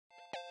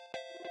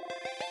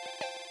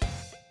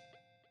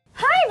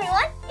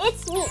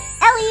It's me,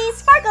 Ellie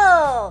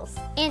Sparkles!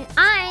 And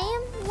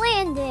I'm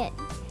Landon.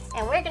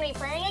 And we're going to be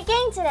playing a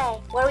game today.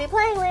 What are we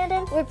playing,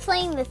 Landon? We're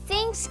playing the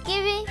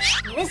Thanksgiving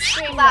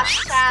Mystery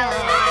Box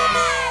Challenge.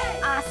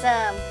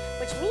 Awesome.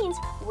 Which means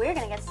we're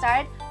going to get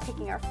started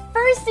picking our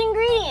first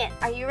ingredient.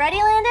 Are you ready,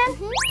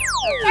 Landon?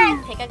 Okay,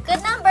 pick a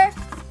good number.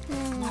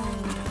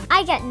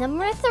 I got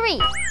number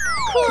 3.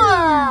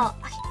 Cool.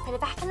 Okay, put it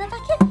back in the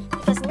bucket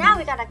because now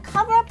we got to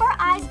cover up our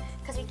eyes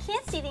because we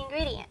can't see the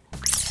ingredient.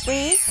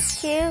 3,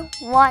 2,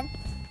 1.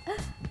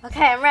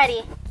 Okay, I'm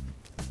ready.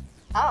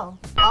 Oh.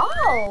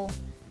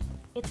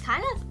 It's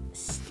kind of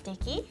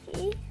sticky.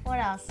 What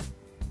else?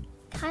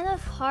 Kind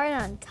of hard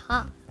on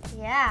top.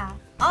 Yeah.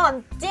 Oh,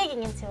 I'm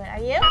digging into it. Are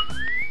you?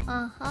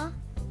 Uh-huh.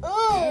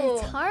 Ooh. And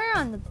it's hard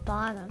on the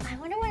bottom. I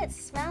wonder what it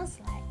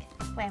smells like.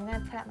 Wait, I'm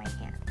going to put out my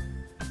hand.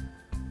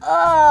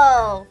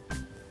 Oh,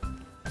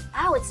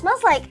 it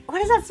smells like, what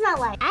does that smell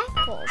like?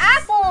 Apples.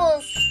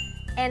 Apples.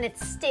 And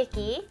it's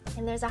sticky,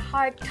 and there's a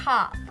hard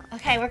top.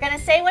 Okay, we're gonna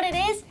say what it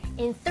is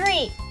in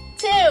 3,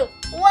 2, 1.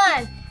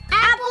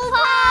 Apple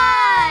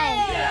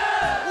pie!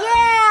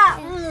 Yeah!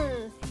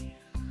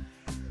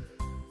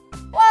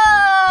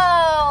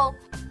 Whoa!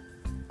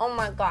 Oh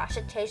my gosh,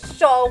 it tastes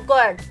so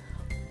good.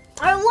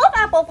 I love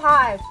apple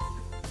pie.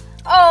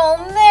 Oh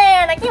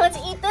man, I can't wait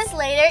to eat this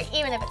later,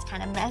 even if it's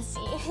kind of messy.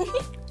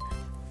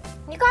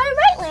 You got it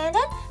right,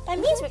 Landon. That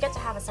means we get to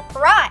have a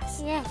surprise.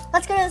 Yeah.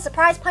 Let's go to the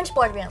surprise punch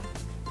board room.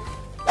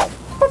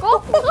 Okay,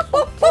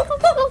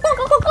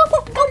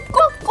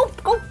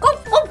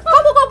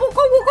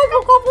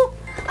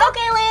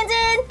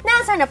 Landon. Now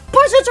it's time to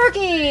punch the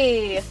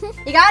turkey.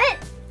 You got it?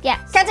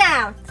 Yes. Count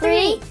down.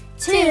 3,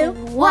 2,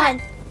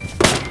 1.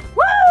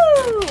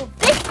 Woo!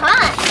 Big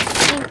punch.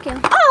 Thank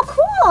you. Oh,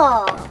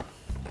 cool.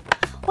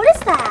 What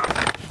is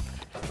that?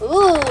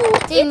 Ooh,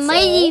 The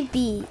Mighty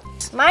Bee.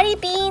 Mighty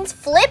Beans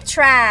flip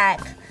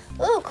track.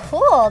 Ooh,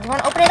 cool. Do you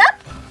want to open it up?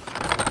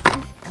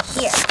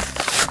 Here.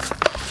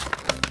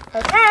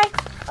 Okay.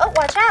 Oh,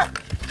 watch out.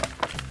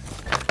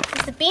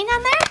 Is the bean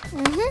on there?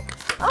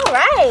 Mm-hmm. All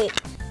right.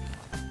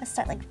 Let's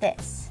start like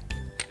this.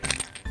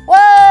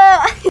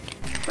 Whoa!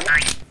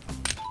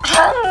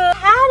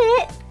 Had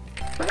it.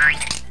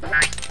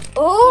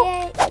 Ooh.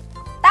 Yay.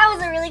 That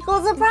was a really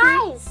cool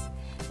surprise.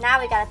 Now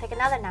we gotta pick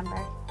another number.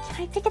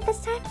 Can I pick it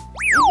this time?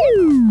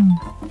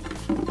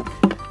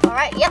 All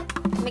right, yep.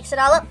 Mix it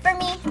all up for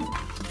me.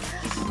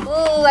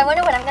 Ooh, I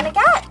wonder what I'm gonna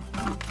get.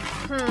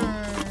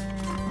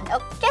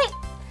 Okay.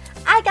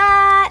 I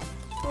got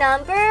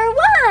number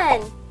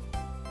 1.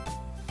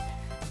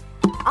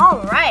 All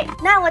right.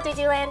 Now what do we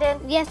do,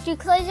 Landon? You have to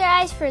close your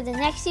eyes for the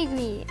next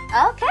ingredient.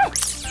 Okay.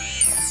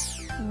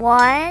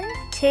 1,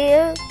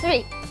 2,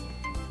 3.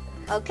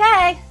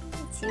 Okay.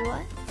 Let's see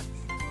what?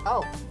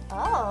 Oh.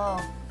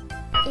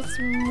 It's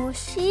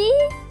mushy.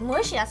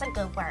 Mushy, that's a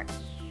good word.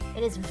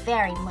 It is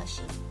very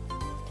mushy.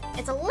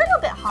 It's a little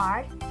bit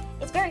hard.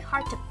 It's very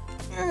hard to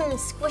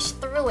squish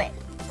through it.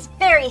 It's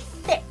very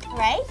thick,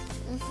 right?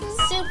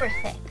 Super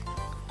thick.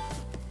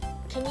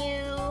 Can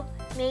you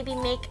maybe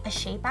make a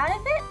shape out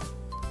of it?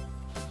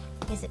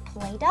 Is it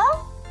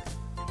Play-Doh?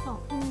 Oh.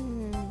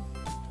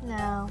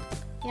 No.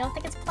 You don't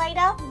think it's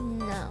Play-Doh?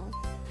 No.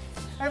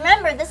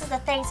 Remember, this is the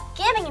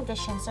Thanksgiving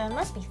edition, so it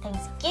must be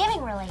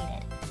Thanksgiving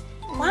related.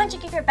 Why don't you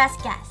give your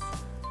best guess?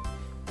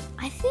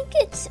 I think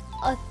it's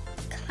a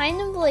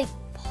kind of like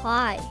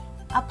pie.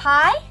 A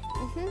pie?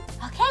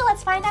 Okay,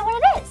 let's find out what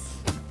it is.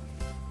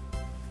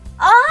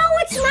 Oh,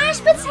 it's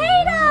mashed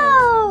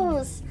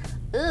potatoes!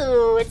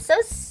 Ooh, it's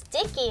so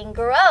sticky and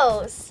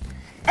gross.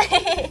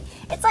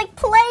 It's like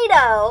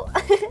Play-Doh.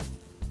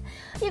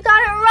 You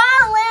got it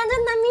wrong,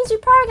 Landon. That means you're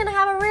probably gonna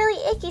have a really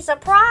icky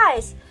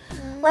surprise.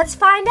 Let's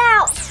find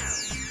out.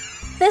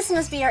 This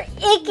must be your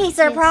icky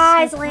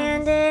surprise,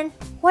 Landon.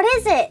 What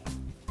is it?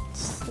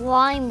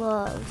 Slime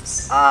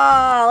bugs.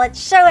 Oh, let's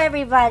show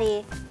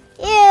everybody.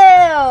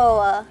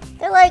 Ew!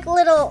 They're like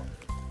little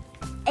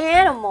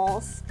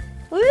animals.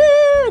 Woo!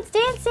 It's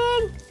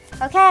dancing.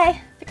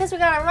 Okay, because we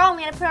got it wrong,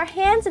 we gotta put our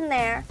hands in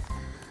there.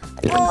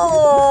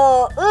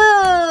 Oh,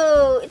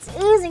 ooh! It's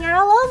oozing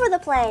out all over the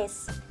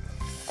place.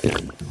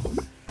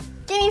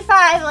 Give me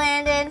 5,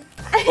 Landon.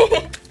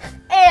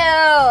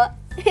 Ew!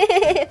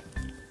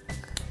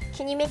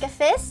 Can you make a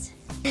fist?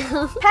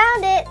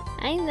 Pound it.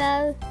 I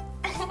know.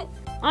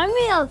 I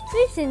made a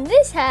fist in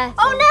this hat.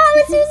 Oh no,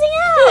 it's oozing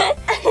out!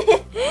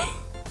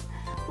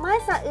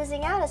 Mine's not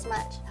oozing out as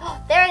much.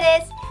 There it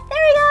is.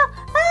 There we go.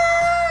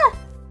 Ah!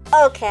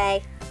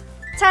 Okay,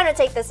 time to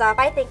take this off.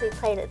 I think we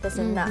played at this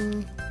enough.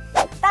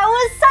 That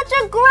was such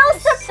a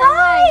gross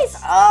surprise.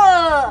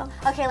 Oh.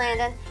 Okay,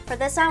 Landon, for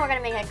this one, we're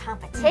gonna make a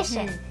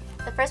competition.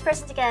 The first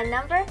person to get a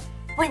number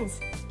wins.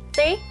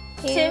 3,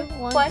 2,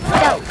 1,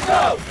 go.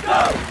 Go.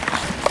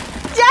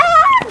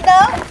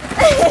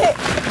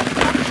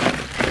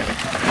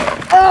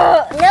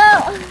 No.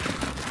 No.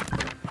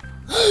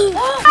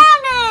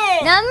 Found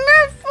it. Number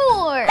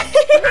 4.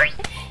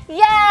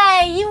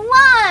 Yay, you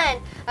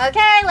won.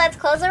 Okay, let's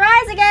close our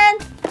eyes again.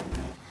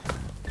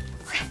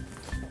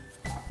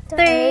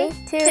 3,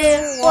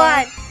 2,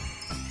 1.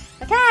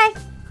 Okay.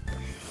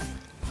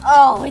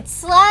 Oh, it's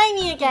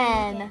slimy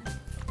again.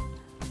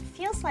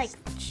 Feels like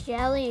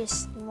jelly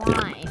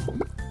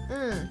slime.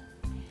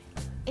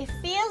 It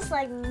feels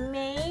like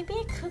maybe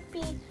it could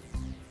be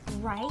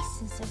rice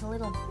since there's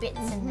little bits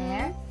in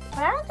there. But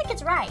I don't think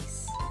it's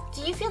rice.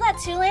 Do you feel that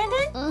too,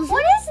 Landon?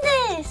 What is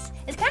this?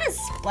 It's kind of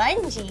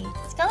spongy.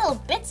 It's got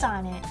little bits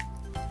on it.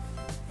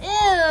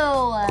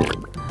 Ew.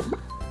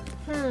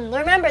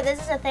 Remember, this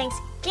is a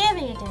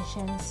Thanksgiving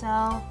edition,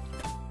 so...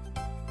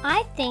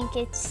 I think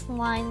it's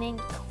slime and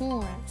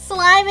corn.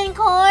 Slime and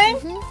corn?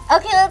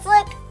 Okay, let's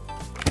look.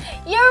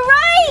 You're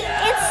right!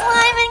 It's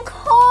slime and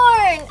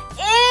corn!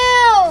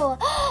 Ew!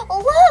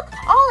 Look!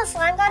 All the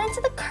slime got into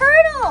the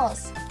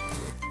kernels!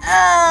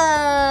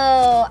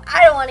 Oh,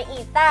 I don't want to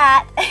eat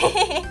that.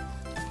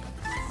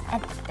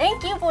 And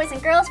thank you, boys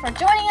and girls, for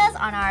joining us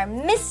on our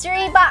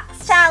Mystery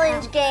Box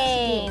Challenge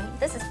game.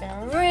 This has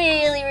been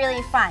really,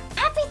 really fun.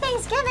 Happy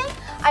Thanksgiving!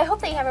 I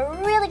hope that you have a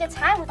really good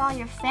time with all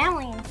your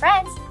family and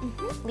friends.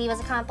 Leave us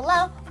a comment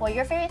below what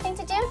your favorite thing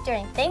to do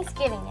during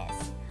Thanksgiving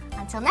is.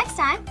 Until next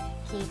time,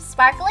 keep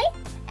sparkling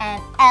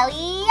and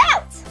Ellie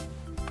out!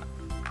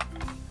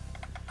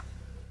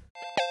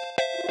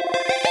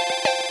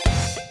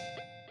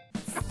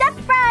 Step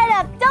right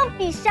up, don't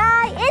be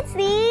shy, it's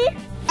the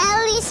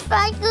Ellie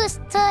Sparkles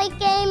Toy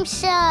Game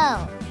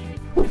Show.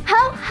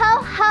 Ho,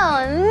 ho,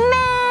 ho!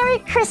 Merry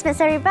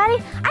Christmas,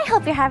 everybody! I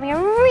hope you're having a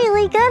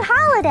really good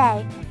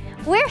holiday.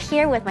 We're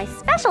here with my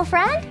special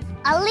friend,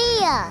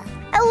 Aaliyah.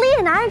 Aaliyah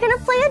and I are gonna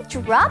play a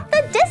Drop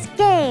the Disc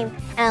game.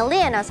 And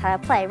Aaliyah knows how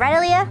to play, right,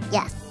 Aaliyah?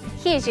 Yes.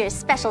 Here's your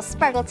special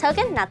sparkle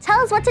token. Now tell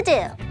us what to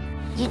do.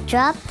 You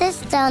drop this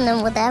down,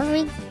 and with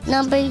every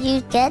number you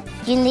get,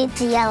 you need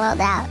to yell it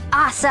out.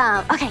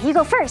 Awesome. Okay, you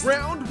go first.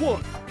 Round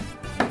 1.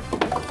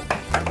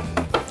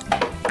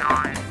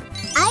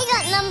 I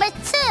got number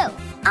 2.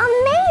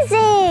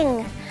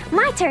 Amazing!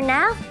 My turn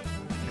now.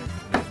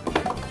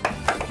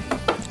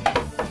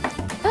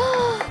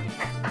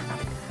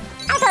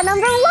 I got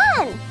number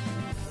 1.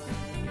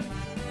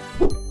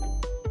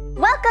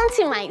 Welcome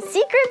to my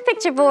secret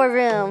picture board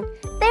room.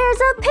 There's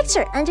a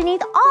picture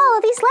underneath all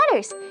of these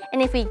letters.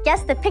 And if we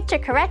guess the picture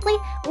correctly,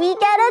 we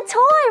get a toy,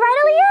 right,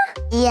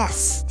 Aaliyah?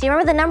 Yes. Do you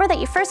remember the number that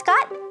you first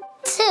got?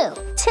 2.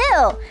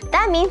 2.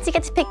 That means you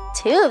get to pick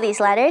 2 of these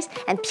letters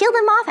and peel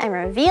them off and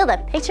reveal the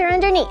picture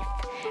underneath.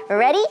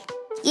 Ready?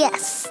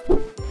 Yes.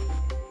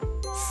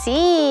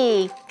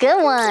 C.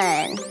 Good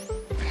one.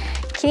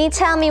 Can you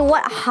tell me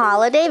what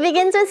holiday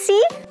begins with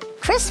C?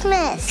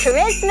 Christmas.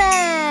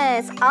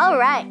 Christmas. All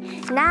right.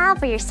 Now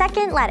for your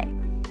second letter.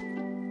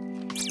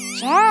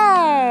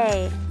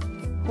 J.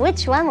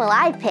 Which one will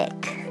I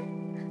pick?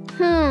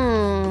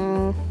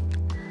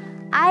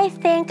 I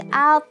think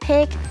I'll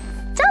pick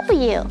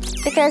W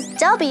because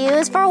W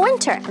is for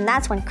winter and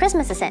that's when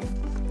Christmas is in.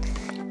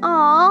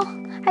 Aw,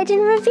 I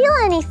didn't reveal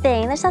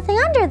anything. There's nothing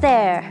under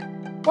there.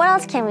 What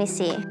else can we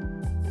see?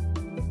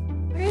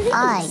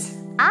 Eyes.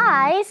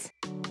 Eyes?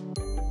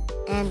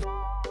 And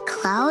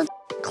cloud.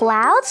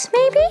 Clouds,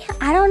 maybe?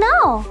 I don't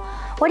know.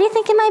 What do you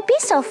think it might be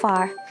so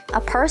far?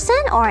 A person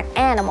or an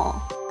animal?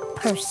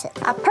 Person.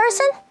 A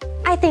person?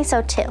 I think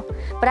so too.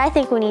 But I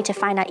think we need to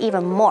find out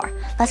even more.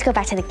 Let's go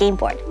back to the game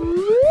board.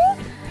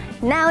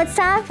 Now it's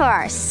time for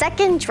our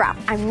second drop.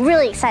 I'm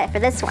really excited for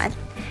this one.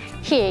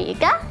 Here you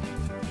go.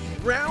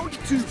 Round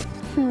 2.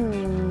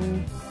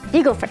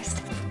 You go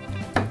first.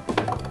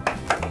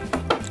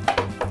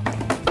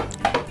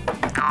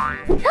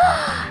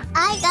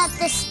 I got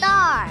the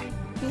star.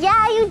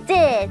 Yeah, you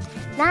did.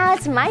 Now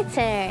it's my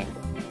turn.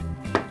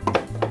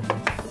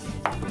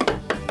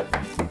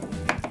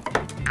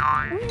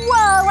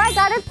 Whoa, I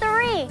got a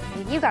 3.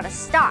 And you got a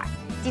star.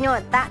 Do you know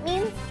what that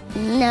means?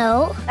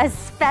 No. A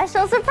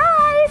special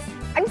surprise.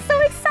 I'm so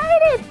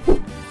excited.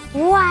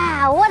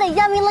 Wow, what a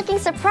yummy looking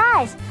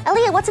surprise.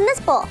 Aaliyah, what's in this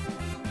bowl?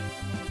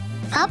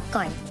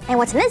 Popcorn. And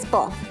what's in this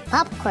bowl?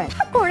 Popcorn.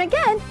 Popcorn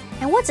again.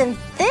 And what's in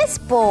this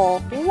bowl?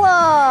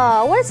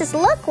 Whoa, what does this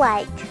look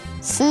like?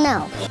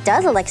 Snow. It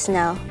does look like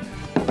snow.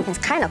 It's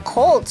kind of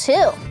cold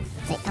too.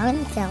 I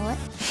don't feel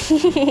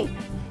it.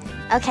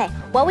 Okay,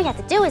 what we have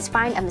to do is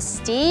find a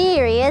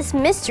mysterious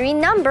mystery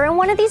number in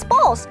one of these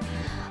bowls.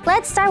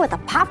 Let's start with the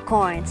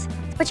popcorns.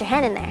 Let's put your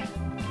hand in there.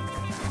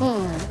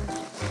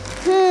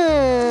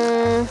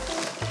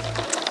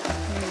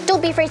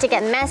 Don't be afraid to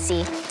get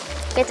messy.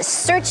 We have to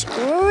search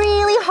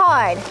really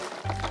hard.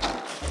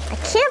 I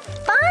can't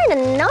find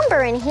a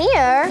number in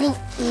here. Me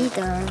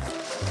either.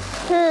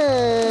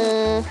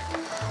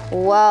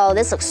 Whoa,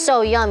 this looks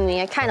so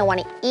yummy. I kind of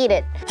want to eat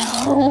it.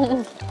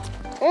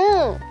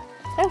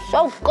 It's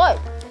so good.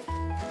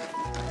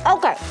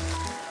 Okay,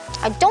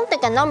 I don't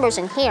think a number's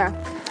in here.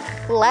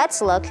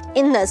 Let's look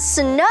in the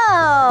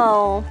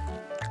snow.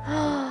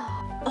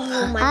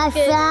 Oh my I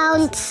goodness.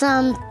 found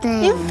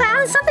something. You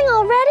found something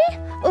already?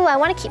 Ooh, I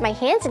want to keep my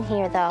hands in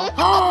here though.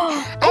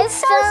 It's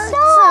so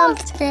found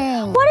soft.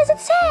 something. What does it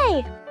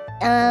say?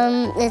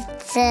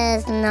 It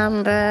says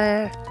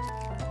number.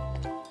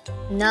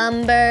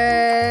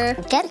 Number.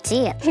 I can't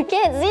see it. You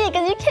can't see it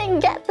because you can't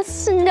get the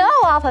snow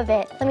off of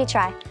it. Let me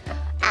try.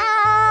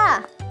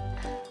 Ah!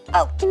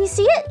 Oh, can you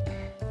see it?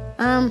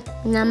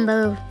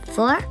 Number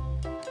 4?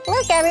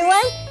 Look,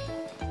 everyone.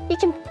 You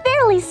can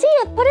barely see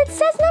it, but it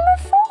says number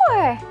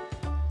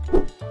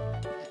 4.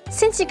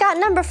 Since you got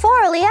number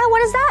 4, Leah,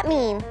 what does that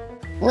mean?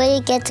 Where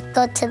you get to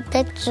go to the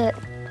picture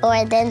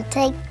or then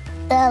take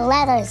the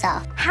letters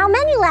off. How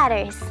many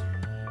letters?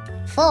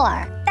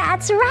 4.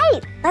 That's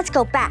right. Let's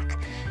go back.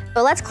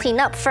 But let's clean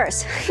up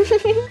first.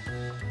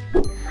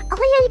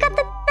 Leah, you got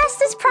the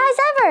bestest prize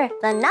ever.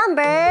 The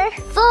number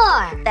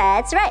 4.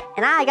 That's right.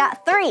 And I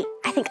got 3.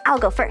 I think I'll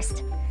go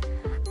first.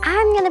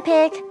 I'm gonna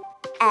pick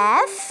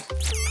F.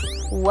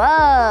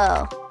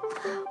 Whoa.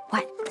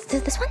 What? Let's do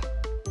this one.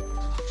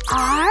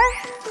 R.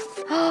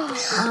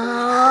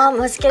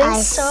 It's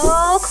getting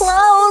so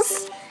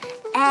close.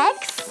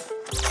 X.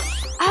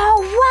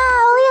 Oh,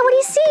 wow. Leah, what do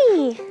you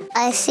see?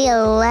 I see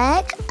a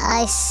leg.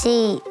 I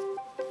see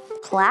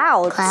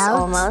Clouds.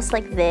 Almost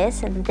like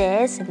this and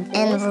this and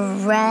this.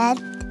 and red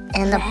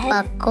and a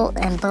buckle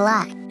and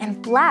black.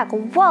 And black.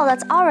 Whoa,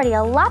 that's already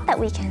a lot that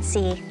we can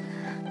see.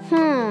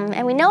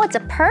 And we know it's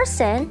a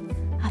person.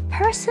 A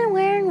person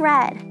wearing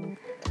red.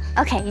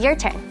 Okay, your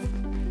turn.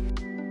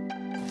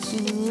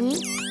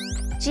 G.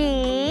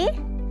 G.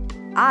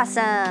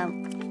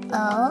 Awesome.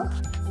 O.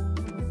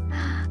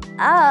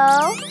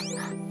 O.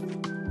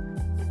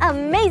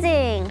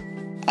 Amazing.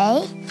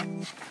 A.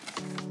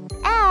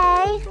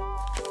 A.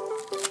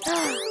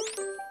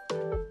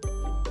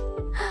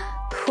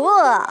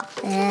 Cool.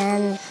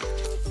 And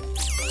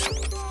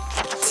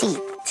T.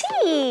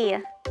 T.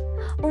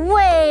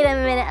 Wait a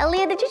minute,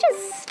 Aaliyah, did you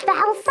just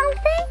spell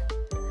something?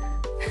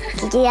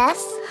 Yes.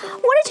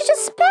 What did you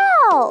just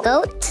spell?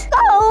 Goat.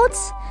 Goat.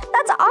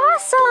 That's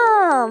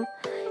awesome.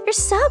 You're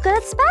so good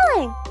at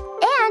spelling.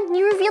 And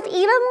you revealed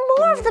even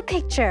more of the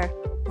picture.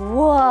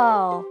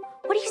 Whoa.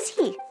 What do you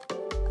see?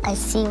 I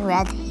see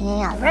red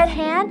hand. Red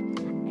hand.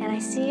 And I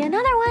see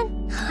another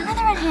one.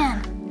 Another red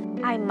hand.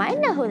 I might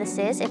know who this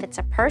is if it's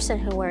a person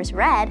who wears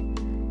red.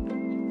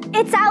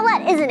 It's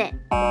Owlette, isn't it?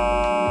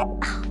 Oh,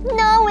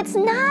 no, it's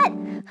not.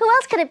 Who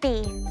else could it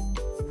be?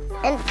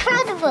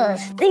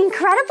 Incredibles. The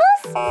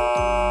Incredibles?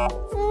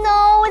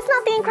 No, it's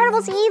not the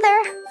Incredibles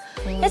either.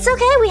 It's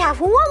okay, we have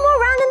one more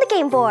round in the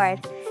game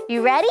board.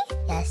 You ready?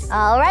 Yes.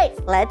 All right,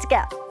 let's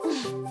go.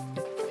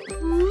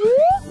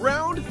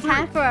 Round 3.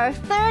 Time for our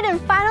third and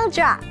final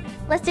drop.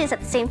 Let's do this at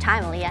the same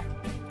time, Aaliyah.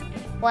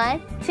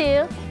 1,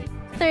 2,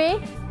 3,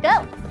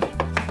 go.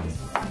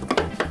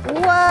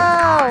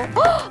 Whoa.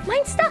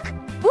 Mine's stuck.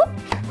 Whoop.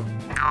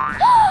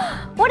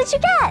 What did you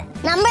get?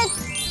 Number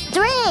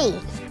 3.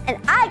 And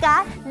I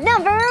got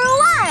number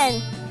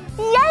 1.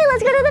 Yay,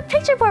 let's go to the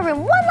picture board room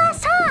one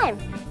last time.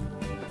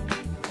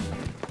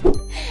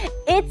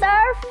 It's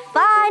our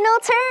final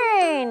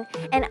turn.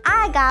 And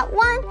I got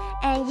 1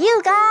 and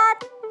you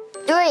got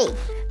 3.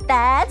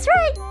 That's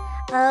right.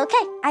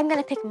 Okay, I'm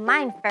gonna pick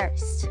mine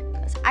first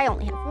because I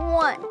only have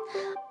 1.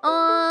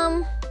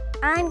 I'm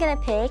gonna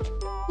pick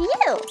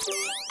you.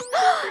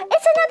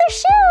 It's another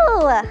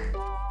shoe.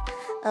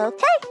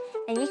 Okay,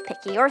 and you pick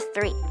your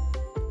 3.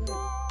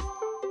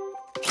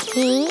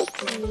 P.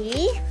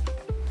 E.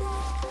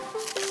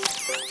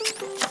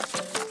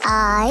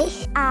 I.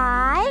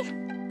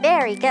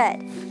 Very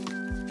good.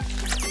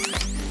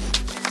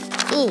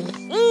 E.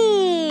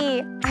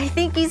 E. I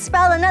think you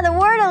spelled another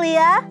word,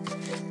 Aaliyah.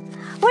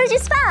 What did you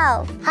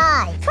spell?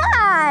 Pie.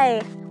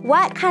 Pie.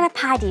 What kind of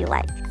pie do you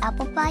like?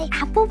 Apple pie.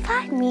 Apple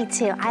pie? Me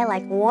too. I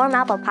like warm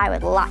apple pie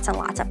with lots and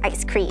lots of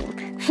ice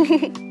cream.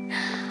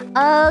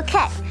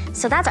 Okay,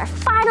 so that's our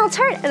final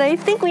turn, and I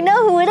think we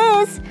know who it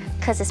is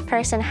because this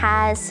person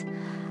has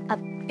a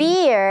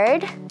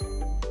beard,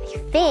 I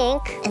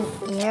think. And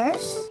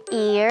ears.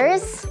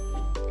 Ears,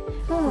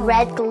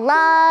 red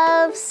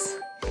gloves,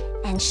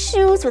 and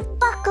shoes with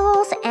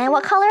buckles. And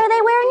what color are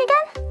they wearing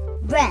again?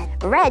 Red.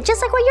 Red,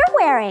 just like what you're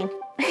wearing.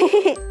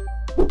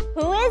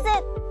 Who is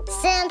it?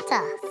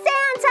 Santa.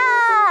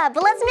 Santa!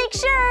 But let's make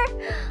sure.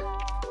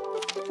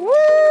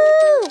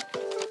 Woo!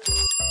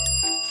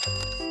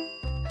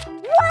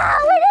 Wow,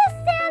 it is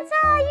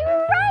Santa! You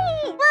were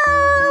right!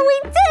 Whoa, we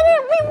did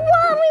it! We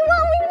won! We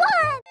won! We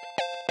won!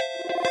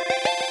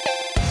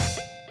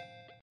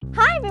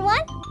 Hi,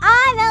 everyone.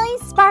 I'm Ellie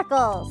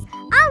Sparkles.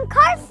 I'm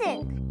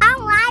Carson. I'm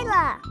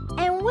Lila.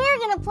 And we're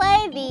gonna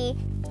play the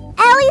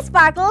Ellie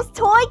Sparkles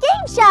Toy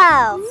Game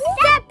Show.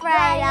 Step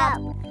right up.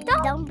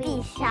 Don't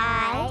be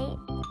shy.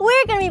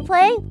 We're gonna be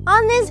playing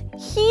on this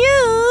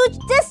huge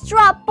disc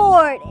drop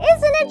board.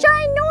 Isn't it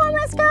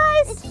ginormous,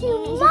 guys? It's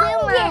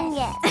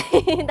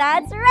humongous.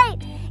 That's right.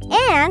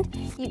 And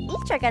you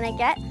each are gonna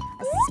get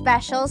a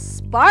special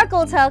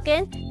sparkle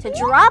token to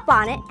drop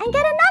on it and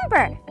get a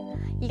number.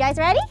 You guys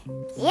ready?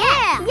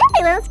 Yeah.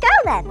 Yay, let's go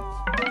then.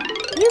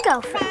 You go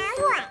first.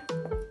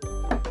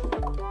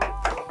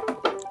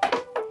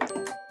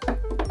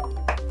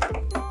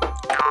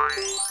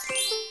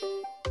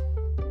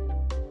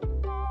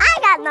 I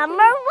got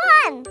number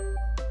 1.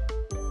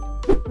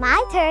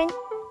 My turn.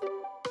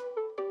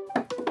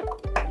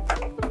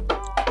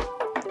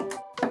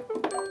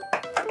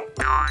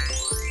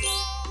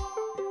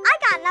 I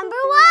got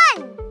number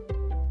 1.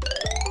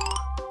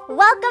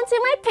 Welcome to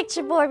my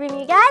picture board room,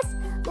 you guys.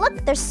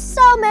 Look, there's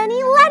so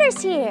many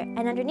letters here.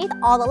 And underneath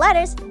all the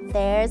letters,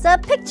 there's a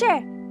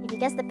picture. If you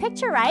guess the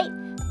picture right,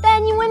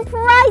 then you win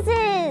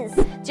prizes.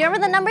 Do you remember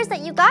the numbers that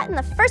you got in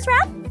the first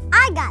round?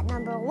 I got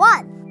number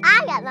 1.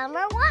 I got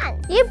number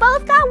 1. You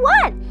both got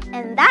 1.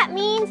 And that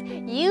means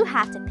you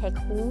have to pick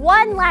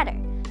one letter.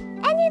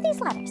 Any of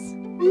these letters.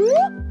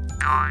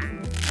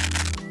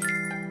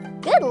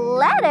 Good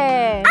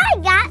letter. I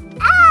got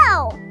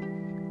L.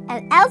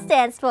 And L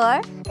stands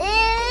for?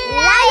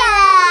 Lila.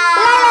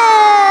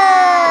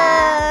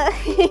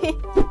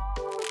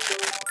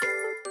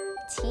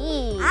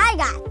 T. I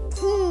got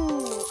T.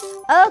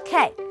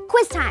 Okay,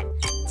 quiz time.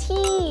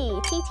 T.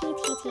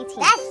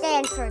 That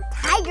stands for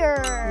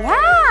tiger.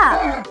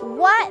 Yeah.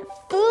 What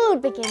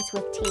food begins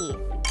with T?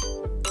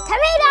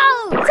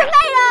 Tomatoes.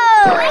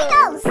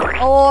 Tomatoes.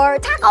 Or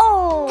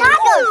tacos.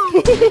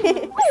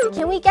 Tacos.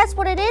 Can we guess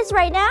what it is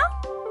right now?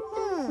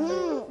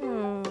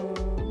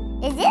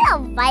 Is it a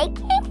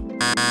Viking?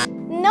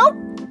 Nope.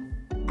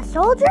 A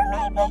soldier,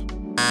 maybe?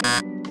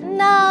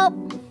 Nope.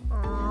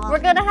 We're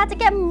gonna have to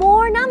get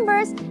more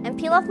numbers and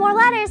peel off more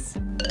letters.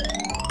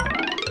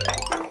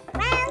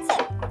 Fancy.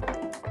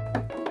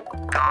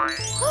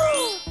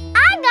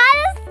 I got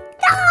a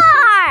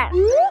star.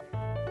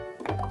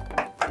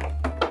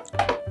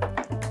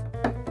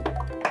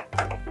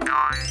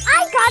 I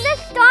got a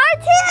star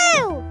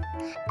too.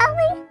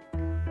 Ellie,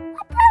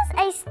 what does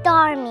a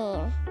star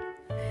mean?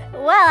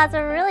 Well, that's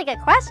a really good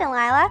question,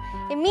 Lila.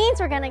 It means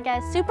we're gonna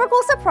get a super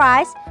cool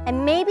surprise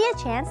and maybe a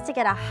chance to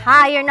get a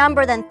higher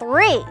number than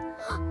 3.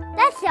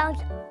 That sounds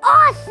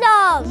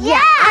awesome.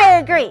 Yeah, I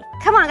agree.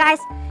 Come on, guys.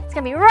 It's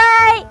gonna be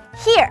right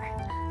here.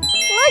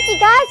 Look, you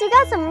guys, we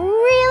got some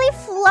really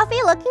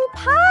fluffy looking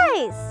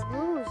pies.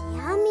 Ooh,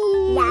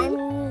 yummy.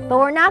 Yummy. But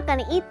we're not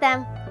gonna eat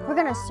them. We're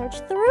gonna search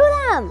through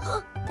them.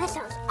 That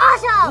sounds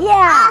awesome.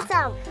 Yeah.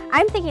 Awesome.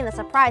 I'm thinking the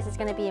surprise is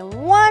gonna be in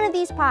one of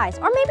these pies,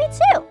 or maybe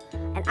 2.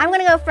 And I'm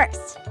gonna go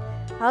first.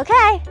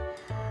 Okay,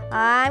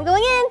 I'm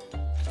going in.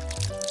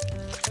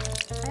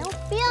 I don't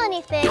feel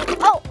anything.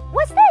 Oh,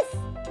 what's this?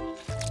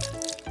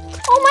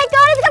 Oh my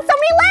God, it's got so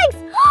many legs.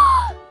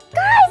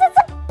 Guys, it's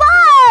a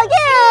bug.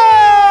 Ew.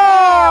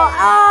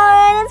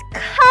 Oh, and it's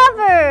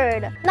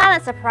covered. Not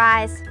a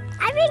surprise.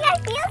 I think I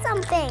feel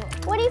something.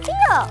 What do you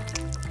feel?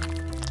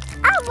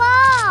 A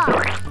ball.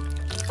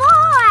 4.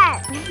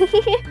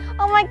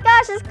 Oh my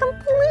gosh, it's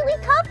completely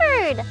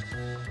covered.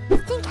 I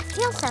think I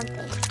feel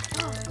something.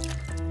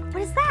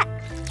 What is that?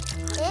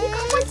 You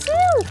got one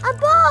too. A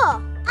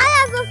ball. I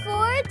have a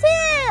 4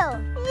 too.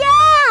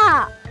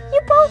 Yeah, you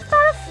both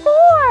got a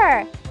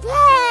 4.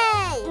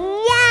 Yay!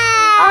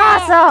 Yay!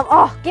 Awesome.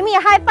 Oh, give me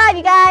a high five,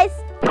 you guys.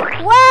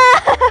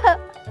 Whoa.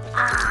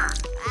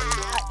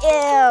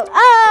 Ew.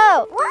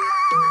 Oh.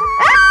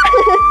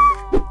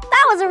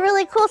 That was a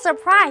really cool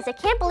surprise. I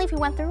can't believe we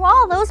went through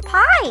all those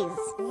pies.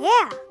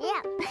 Yeah.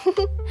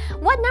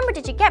 What number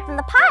did you get from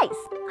the pies?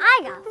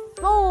 I got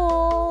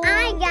 4.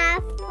 I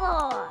got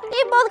 4.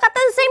 You both got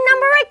the same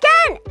number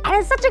again. And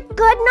it's such a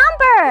good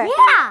number.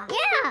 Yeah.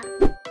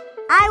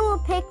 I will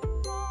pick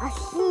a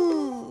C.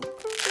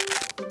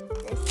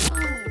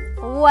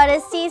 What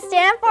does C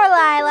stand for,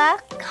 Lila?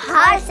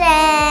 Carson.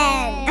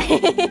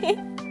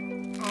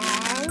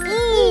 And E.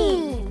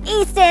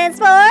 E stands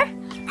for?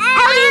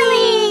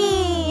 Ellie.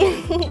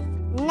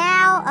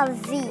 Now a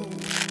V.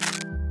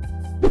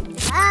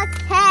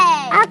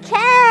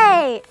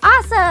 Okay,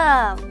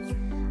 awesome.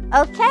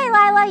 Okay,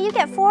 Lila, you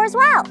get 4 as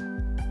well.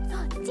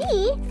 D.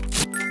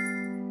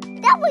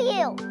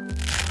 W.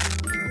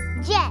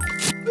 J.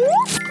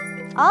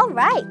 All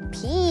right,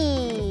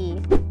 P.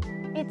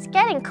 It's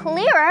getting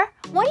clearer.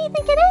 What do you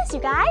think it is, you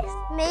guys?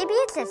 Maybe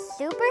it's a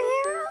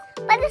superhero?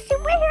 But a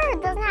superhero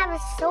doesn't have a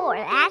sword.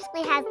 It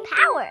actually has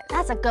powers.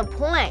 That's a good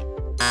point.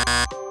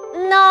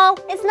 No,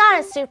 it's not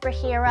a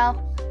superhero,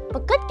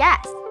 but good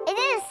guess. Is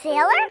it a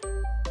sailor?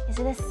 Is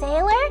it a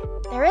sailor?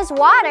 There is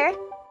water.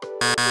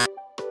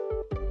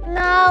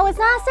 No, it's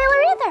not a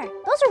sailor either.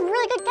 Those are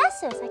really good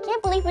guesses. I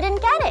can't believe we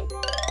didn't get it.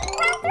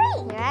 Round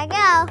 3. Here I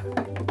go.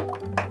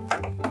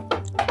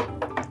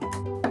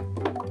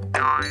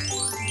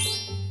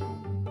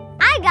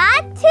 I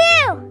got 2.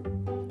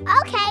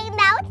 Okay,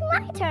 now it's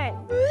my turn.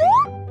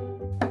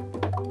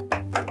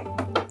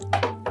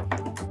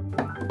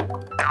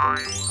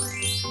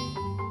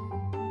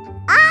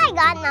 I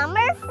got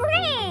number 3.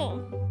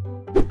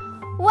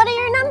 What are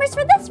your numbers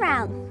for this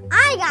round?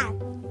 I got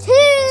 2. 2.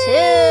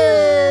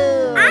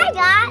 I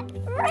got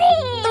 3.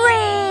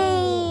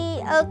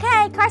 3.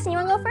 Okay, Carson, you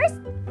want to go first?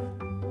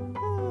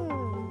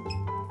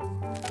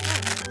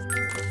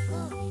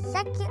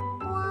 Second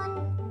one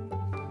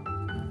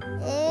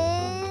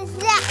is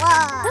that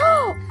one.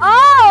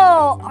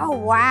 Oh,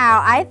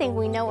 wow. I think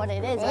we know what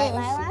it is, right,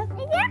 Lila?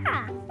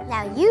 Yeah.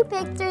 Now you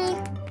pick 3.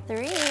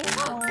 3.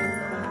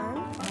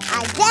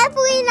 I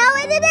definitely know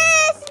what it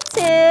is. 2.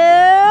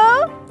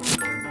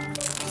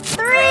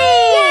 3.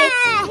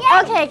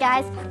 Yeah. Okay,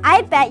 guys.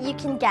 I bet you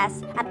can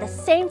guess at the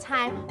same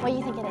time what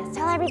you think it is.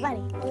 Tell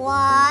everybody.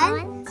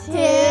 1, 2,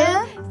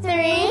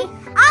 3.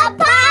 A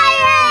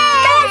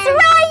pirate! That's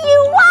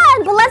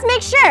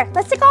make sure.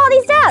 Let's stick all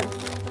these down.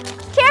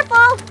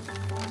 Careful.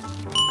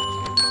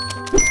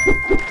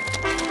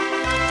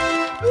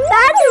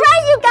 That's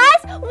right, you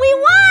guys. We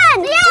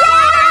won. Yay!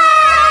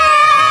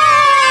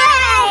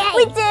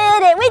 We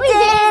did it. We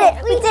did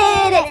it. We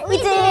did it. We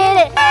did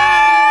it.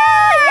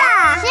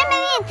 Yeah.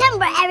 Shimmy and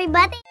timber,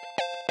 everybody.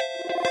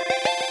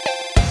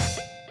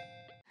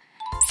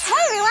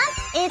 Hey everyone,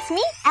 it's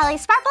me, Ellie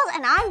Sparkles,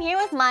 and I'm here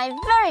with my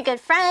very good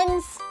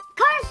friends,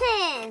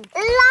 Carson,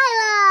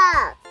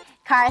 Lila.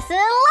 Carson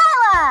and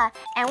Lila,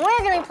 and we're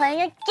going to be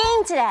playing a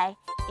game today.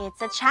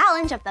 It's a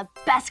challenge of the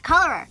best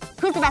colorer.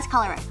 Who's the best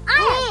colorer?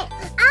 I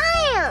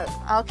am.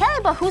 Okay,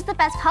 but who's the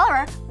best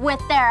colorer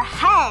with their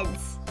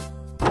heads?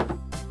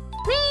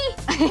 Me.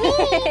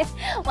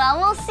 Well,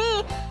 we'll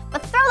see.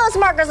 But throw those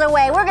markers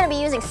away. We're going to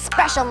be using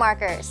special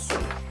markers.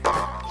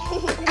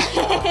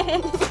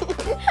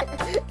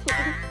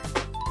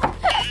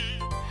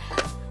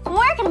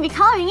 We're going to be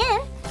coloring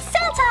in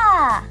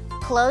Santa.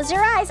 Close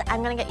your eyes.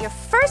 I'm going to get your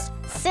first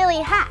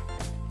silly hat.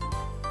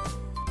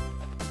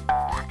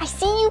 I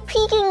see you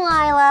peeking,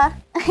 Lila.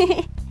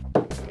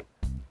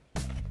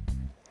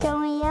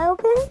 Can we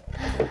open?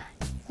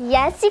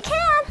 Yes, you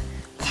can.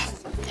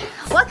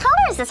 What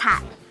color is this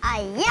hat?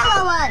 A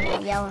yellow one.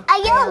 A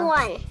yellow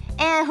one.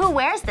 And who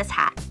wears this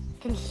hat?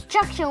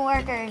 Construction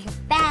workers.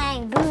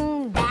 Bang,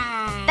 boom,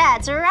 bang.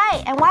 That's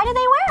right. And why do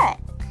they wear it?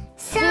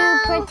 To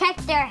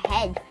protect their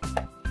head.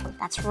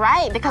 That's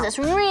right, because it's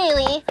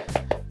really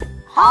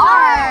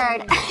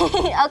hard.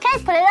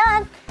 Okay, put it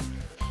on.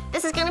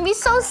 This is gonna be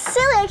so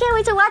silly. I can't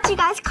wait to watch you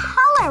guys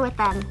color with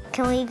them.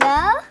 Can we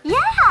go?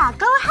 Yeah,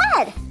 go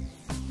ahead.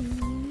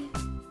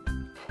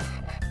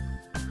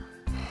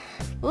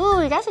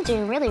 Ooh, you guys are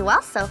doing really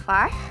well so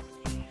far.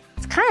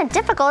 It's kind of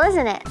difficult,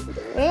 isn't it?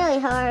 Really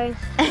hard.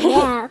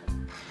 Yeah.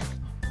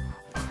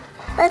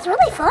 That's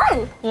really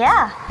fun.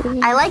 Yeah.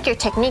 I like your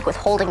technique with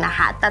holding the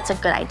hat. That's a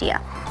good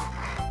idea.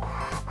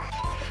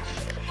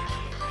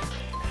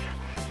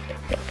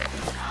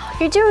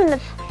 You're doing the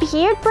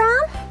beard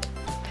brown?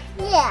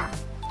 Yeah.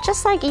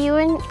 Just like you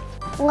and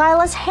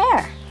Lila's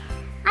hair.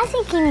 I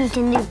think you need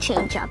a new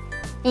change up.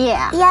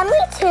 Yeah. Yeah, me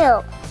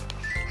too.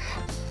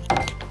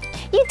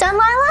 You done,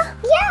 Lila?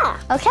 Yeah.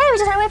 Okay, we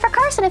just have to wait for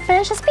Carson to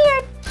finish his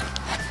beard.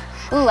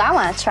 Ooh, I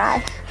want to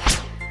try.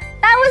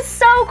 That was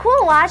so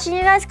cool watching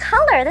you guys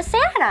color the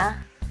Santa.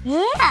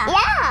 Yeah.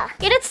 Yeah.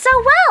 You did so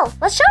well.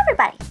 Let's show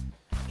everybody.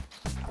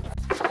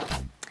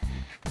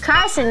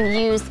 Carson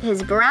used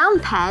his brown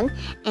pen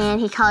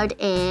and he colored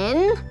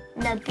in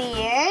The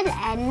beard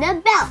and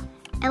the belt.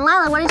 And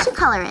Lila, what did you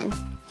color in?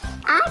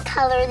 I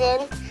colored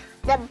in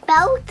the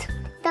belt,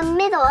 the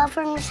middle of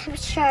her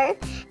shirt,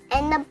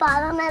 and the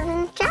bottom of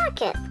the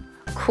jacket.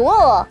 Cool.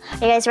 Are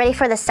you guys ready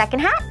for the second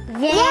hat?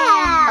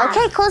 Yeah.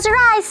 Okay, close your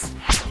eyes.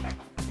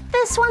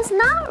 This one's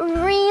not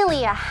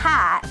really a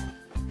hat.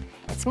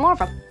 It's more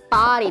of a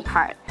body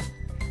part.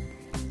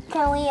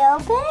 Can we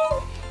open?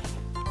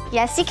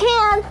 Yes, you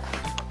can.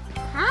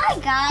 I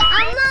got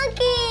a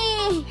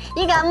monkey.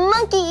 You got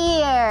monkey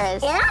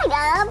ears. And I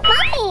got a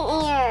bunny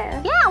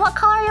ear. Yeah, what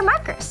color are your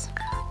markers?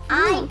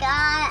 I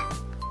got,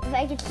 if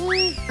I could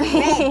see,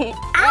 red.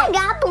 I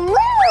got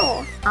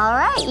blue. All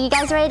right, you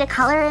guys ready to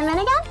color him in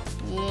again?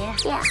 Yeah.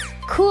 Yeah.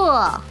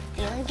 Cool.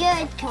 Feeling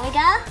good. Can we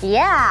go?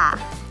 Yeah.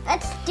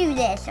 Let's do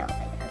this.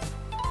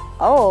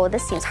 Oh,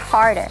 this seems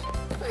harder.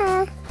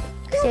 So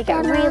you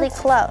get really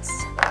close.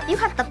 You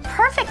have the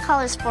perfect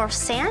colors for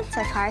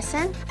Santa,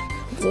 Carson.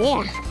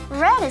 Yeah.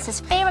 Red is his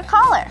favorite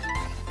color.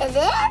 It is?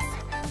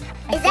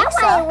 I Is think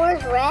that why it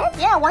was red?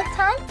 Yeah, one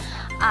time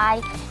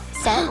I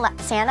sent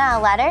Santa a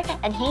letter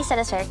and he said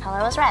his favorite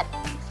color was red.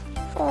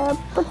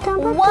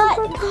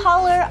 What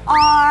color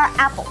are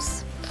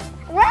apples?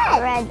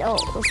 Red. Red. Oh.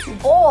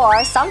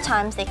 Or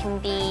sometimes they can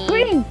be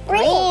Green.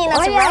 Green,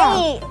 that's Or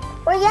right.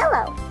 yellow. Or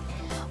yellow.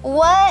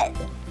 What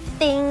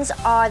things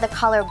are the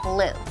color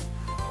blue?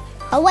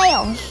 A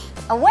whale.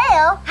 A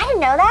whale? I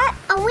didn't know that.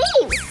 A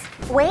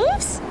wave.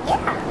 Waves?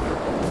 Yeah.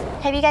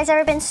 Have you guys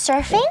ever been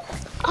surfing?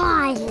 Oh,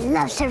 I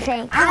love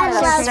surfing. I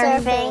love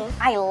surfing.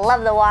 I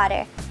love the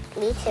water.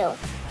 Me too.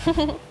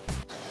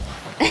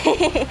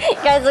 You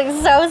guys look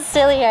so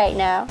silly right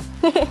now.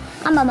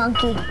 I'm a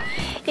monkey.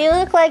 You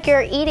look like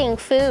you're eating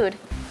food,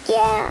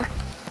 Yeah.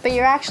 but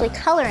you're actually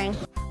coloring.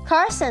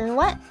 Carson,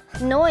 what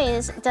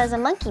noise does a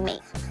monkey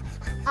make?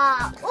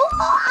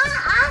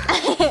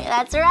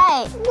 That's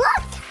right.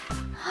 Look.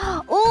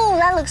 Ooh,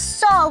 that looks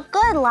so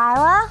good,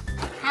 Lila.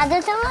 How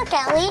does it look,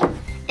 Ellie?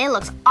 It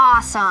looks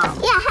awesome.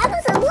 Yeah, how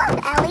does it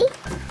look, Ellie?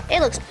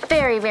 It looks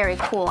very, very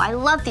cool. I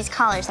love these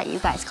colors that you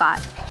guys got.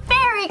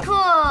 Very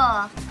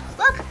cool.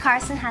 Look,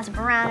 Carson has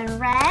brown and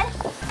red,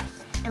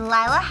 and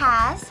Lila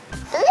has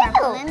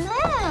purple and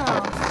blue.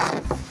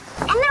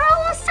 And they're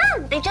almost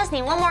done. They just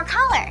need one more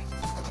color.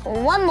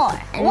 One more.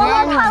 And One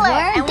more then color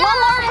we're and one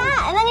more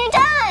hat, and then you're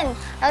done.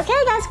 Okay,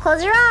 guys,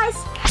 close your eyes.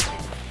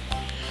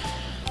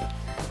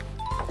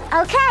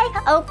 Okay,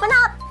 open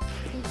up.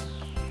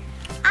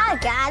 I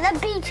got a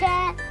beach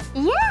hat.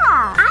 Yeah.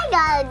 I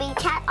got a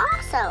beach hat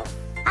also.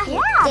 I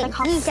Yeah, they think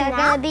call these are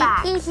gonna be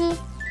snapbacks. easy.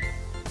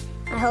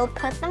 I will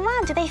put them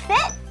on. Do they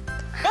fit?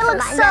 They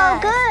look so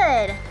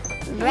good.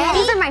 Ready?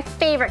 These are my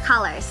favorite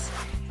colors.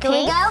 Can we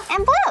Pink go?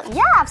 and blue.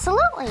 Yeah,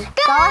 absolutely.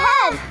 Go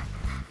ahead.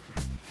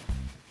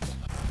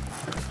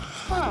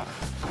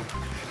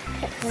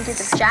 Okay, can we do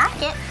the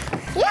jacket?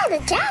 Yeah, the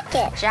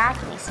jacket.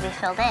 Jacket needs to be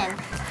filled in.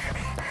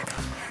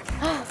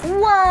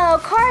 Whoa,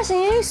 Carson,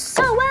 you do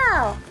so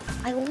well.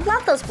 I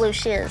love those blue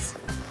shoes.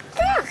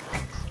 Look.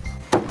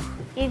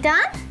 You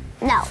done?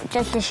 No,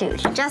 just the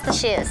shoes. Just the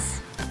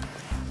shoes.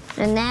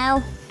 And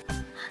now,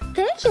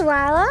 Thank you,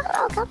 Lila.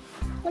 welcome.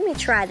 Let me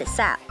try this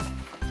out.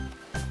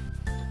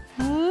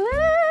 Ooh,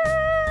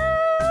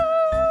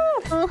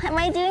 am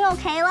I doing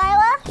okay,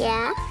 Lila?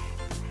 Yeah.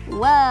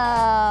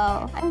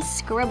 Whoa, I'm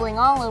scribbling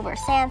all over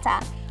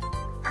Santa.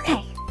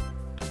 Okay,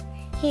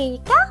 here you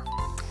go.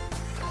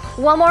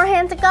 One more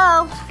hand to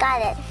go.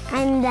 Got it.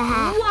 And the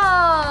hat.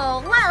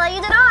 Whoa, Lila,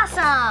 you did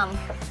awesome.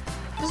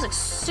 This looks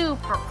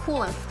super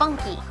cool and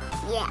funky.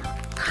 Yeah.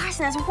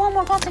 Carson, there's one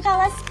more goal to go.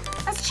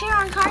 Let's cheer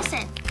on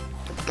Carson.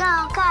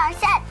 Go,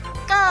 Carson.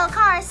 Go,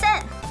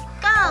 Carson.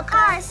 Go,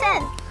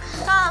 Carson.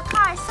 Go,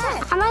 Carson.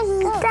 How much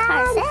is that?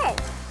 Carson.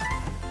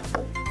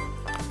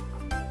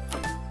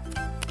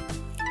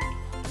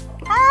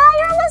 Ah,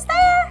 you're almost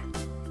there.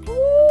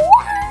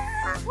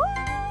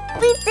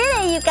 We did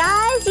it, you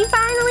guys. You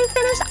finally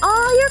finished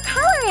all your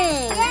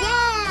coloring.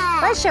 Yeah.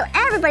 Let's show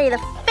everybody the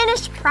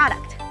finished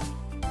product.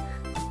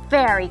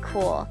 Very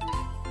cool.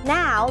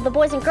 Now, the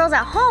boys and girls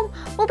at home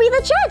will be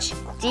the judge.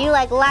 Do you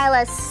like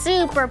Lila's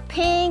super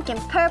pink and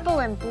purple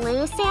and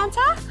blue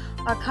Santa?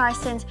 Or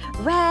Carson's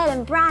red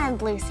and brown and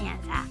blue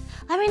Santa?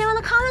 Let me know in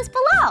the comments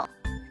below.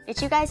 Did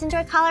you guys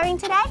enjoy coloring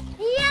today?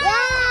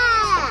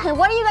 Yeah. And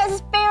what are you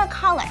guys' favorite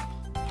color?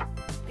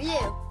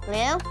 Blue.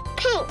 Blue?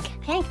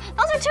 Pink. Pink?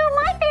 Those are two of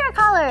my favorite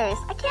colors.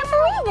 I can't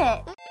believe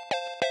it.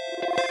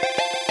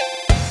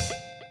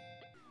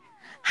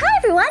 Hi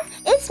everyone,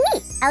 it's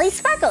me, Ellie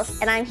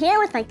Sparkles, and I'm here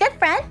with my good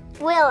friend,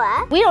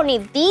 Willa. We don't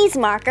need these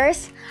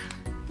markers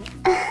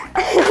because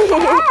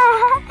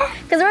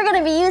we're going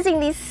to be using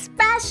these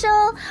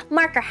special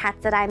marker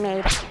hats that I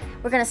made.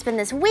 We're going to spin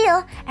this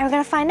wheel and we're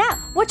going to find out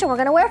which one we're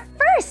going to wear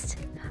first.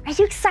 Are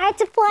you excited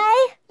to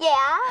play?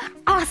 Yeah.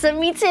 Awesome,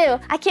 me too.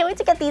 I can't wait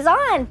to get these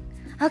on.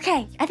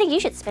 Okay, I think you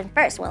should spin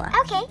first, Willa.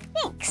 Okay,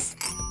 thanks.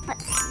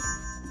 Let's see.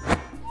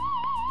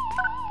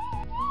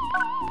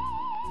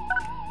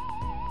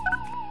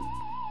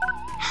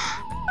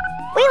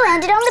 We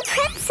landed on the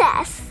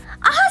princess.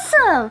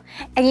 Awesome!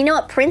 And you know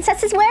what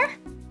princesses wear?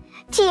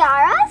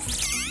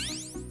 Tiaras?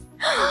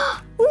 Whoa!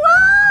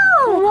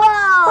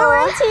 Whoa. We're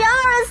wearing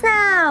tiaras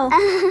now.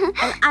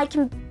 And I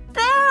can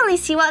barely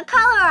see what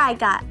color I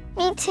got.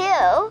 Me too.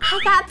 I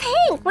got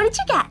pink. What did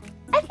you get?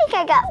 I think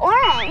I got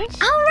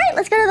orange. All right,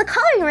 let's go to the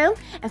coloring room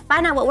and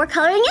find out what we're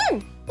coloring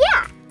in.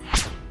 Yeah.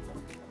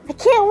 I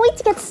can't wait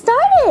to get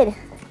started.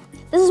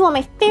 This is one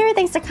of my favorite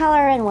things to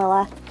color in,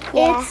 Willa.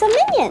 Yeah. It's a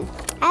minion.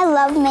 I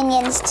love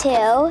minions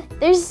too.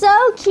 They're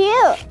so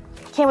cute.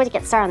 Can't wait to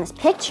get started on this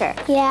picture.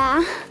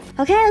 Yeah.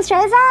 Okay, let's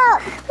try this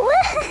out.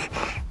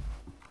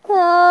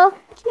 Oh,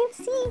 can't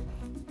see.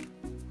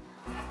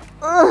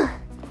 Ugh.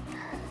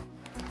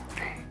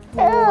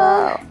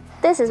 Whoa.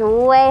 This is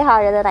way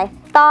harder than I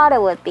thought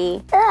it would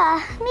be.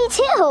 Me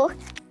too.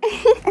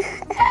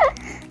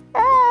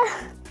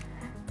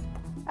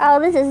 Oh,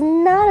 this is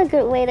not a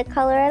good way to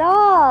color at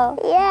all.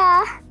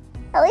 Yeah.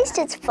 At least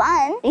it's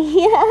fun.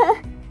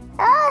 Yeah.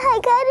 I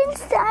got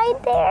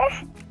inside there.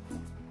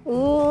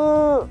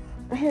 Ooh,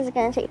 this is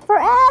gonna take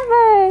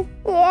forever.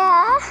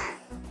 Yeah.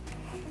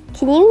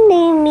 Can you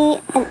name me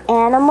an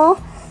animal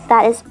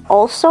that is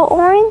also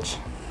orange?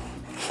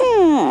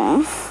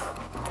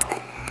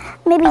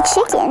 Maybe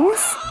chickens,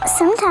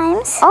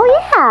 sometimes. Oh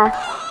yeah.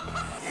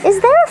 Is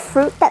there a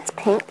fruit that's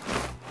pink?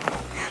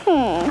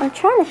 I'm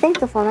trying to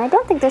think of one. I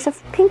don't think there's a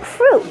pink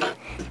fruit.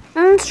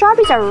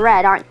 Strawberries are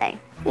red, aren't they?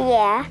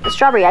 Yeah. The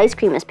strawberry ice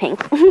cream is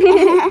pink.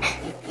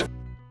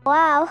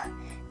 Wow.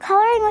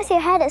 Coloring with your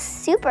head is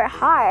super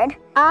hard.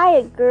 I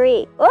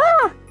agree.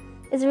 Ah,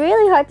 it's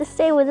really hard to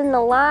stay within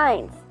the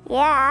lines.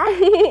 Yeah.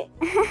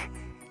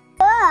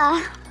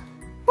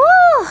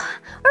 Woo,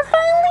 we're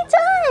finally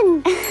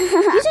done.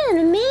 You did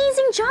an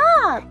amazing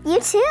job. You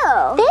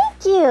too.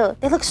 Thank you.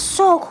 They look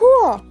so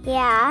cool.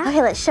 Yeah.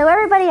 Okay, let's show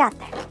everybody out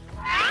there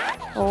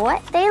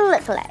what they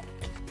look like.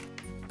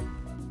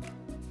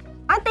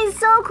 Aren't they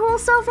so cool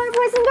so far,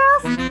 boys and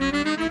girls?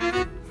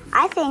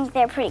 I think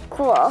they're pretty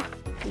cool.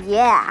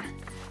 Yeah.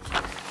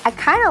 I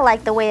kind of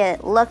like the way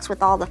it looks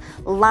with all the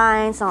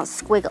lines and all the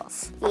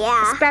squiggles.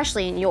 Yeah.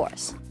 Especially in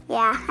yours.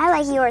 Yeah, I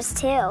like yours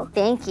too.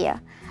 Thank you.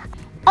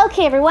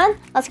 Okay, everyone,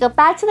 let's go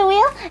back to the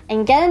wheel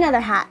and get another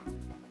hat.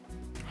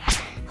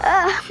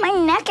 My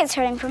neck is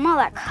hurting from all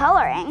that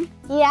coloring.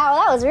 Yeah,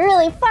 well, that was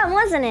really fun,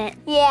 wasn't it?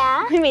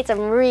 Yeah. We made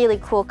some really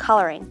cool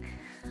coloring.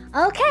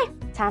 Okay,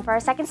 time for our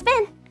second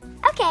spin.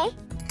 Okay.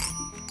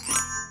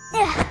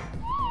 Ugh.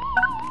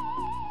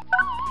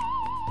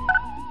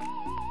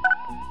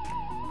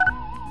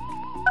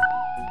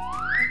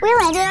 We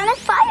landed on a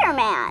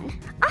fireman.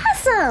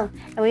 awesome!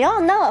 And we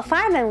all know what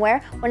firemen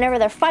wear whenever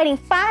they're fighting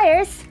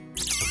fires.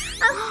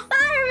 A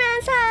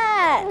fireman's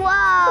hat!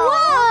 Whoa!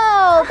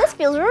 Whoa! This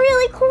feels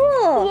really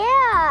cool.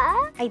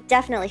 Yeah. I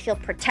definitely feel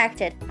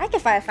protected. I can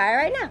fight a fire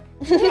right now.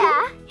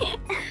 Yeah.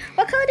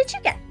 What color did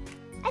you get?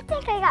 I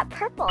think I got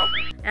purple.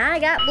 I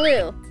got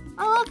blue.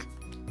 Oh, look.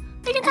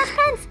 We can touch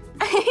pens.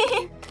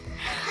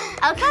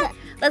 Okay,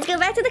 let's go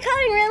back to the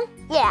coloring room.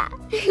 Yeah.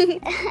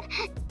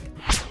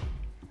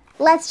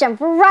 Let's jump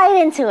right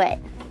into it.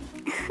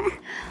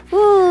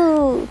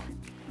 Ooh.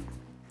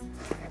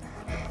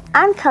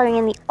 I'm coloring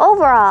in the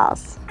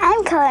overalls.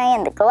 I'm coloring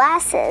in the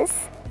glasses.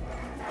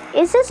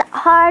 Is this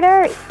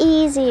harder or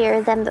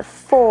easier than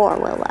before,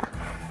 Willa?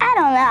 I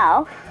don't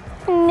know.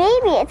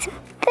 Maybe it's a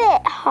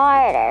bit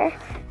harder.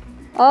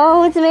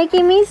 Oh, it's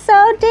making me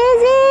so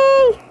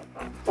dizzy.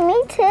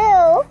 Me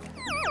too.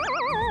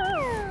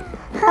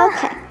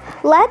 Okay,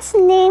 let's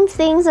name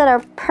things that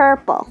are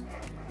purple.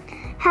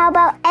 How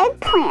about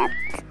eggplant?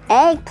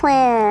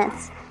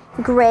 Eggplants.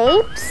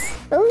 Grapes.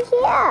 Oh,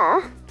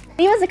 yeah.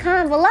 Leave us a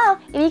comment below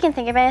if you can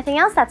think of anything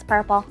else that's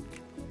purple.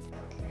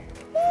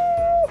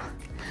 Ooh,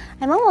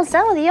 I'm almost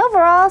done with the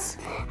overalls.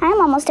 I'm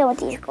almost done with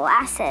these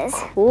glasses.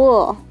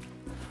 Cool.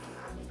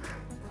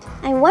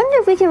 I wonder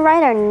if we can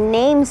write our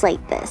names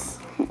like this.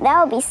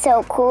 That would be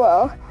so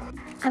cool.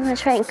 I'm gonna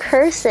try in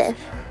cursive.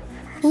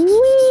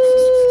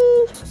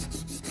 Whee!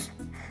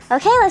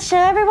 Okay, let's show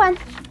everyone.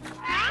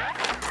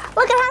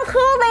 Look at how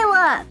cool they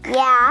look.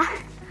 Yeah.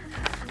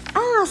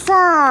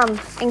 Awesome.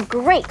 And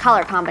great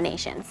color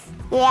combinations.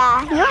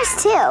 Yeah,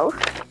 yours too.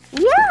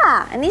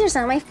 Yeah, and these are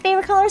some of my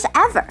favorite colors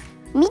ever.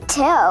 Me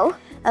too.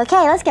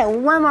 Okay, let's get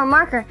one more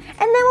marker and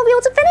then we'll be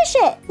able to finish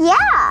it.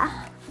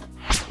 Yeah.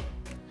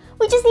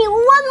 We just need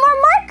one more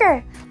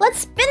marker. Let's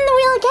spin the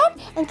wheel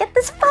again and get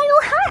this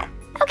final hat.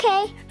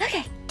 Okay.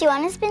 Okay. Do you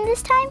want to spin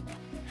this time?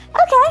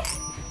 Okay.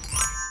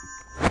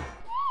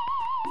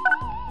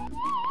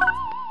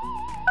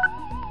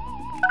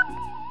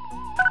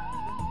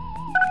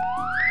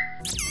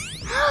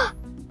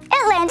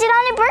 It landed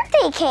on a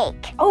birthday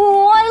cake.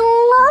 Oh, I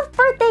love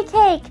birthday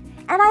cake.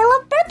 And I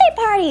love birthday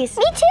parties.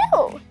 Me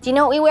too. Do you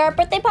know what we wear at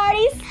birthday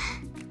parties?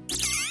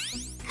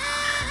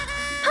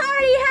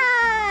 Party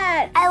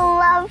hat. I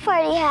love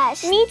party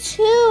hats. Me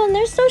too, and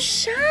they're so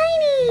shiny.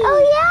 Oh,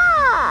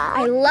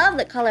 yeah. I love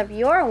the color of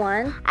your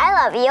one. I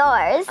love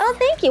yours. Oh,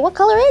 thank you. What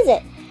color is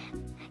it?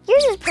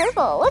 Yours is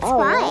purple. What's Oh,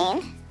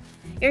 mine?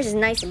 Yours is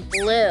nice and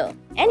blue.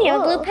 And you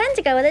have a blue Ooh. pen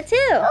to go with it too.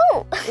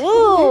 Oh.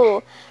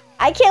 Ooh.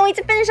 I can't wait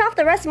to finish off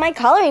the rest of my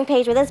coloring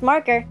page with this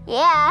marker.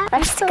 Yeah.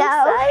 Let's So go.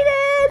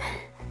 excited.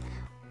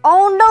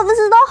 Oh no, this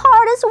is the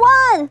hardest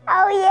one.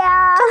 Oh,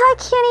 yeah. Because I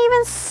can't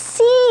even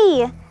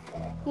see.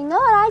 You know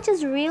what I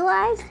just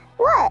realized?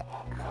 What?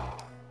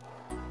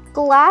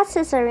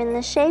 Glasses are in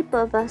the shape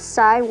of a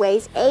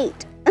sideways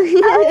 8. Oh,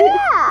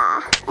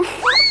 yeah.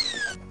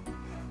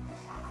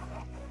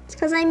 It's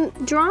because I'm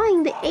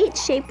drawing the 8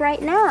 shape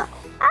right now.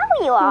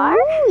 Oh, you are?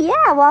 Ooh,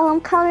 yeah, while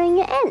I'm coloring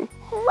it in.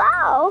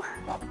 Wow.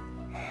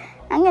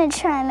 I'm going to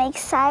try and make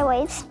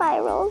sideways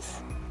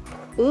spirals.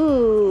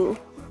 Ooh.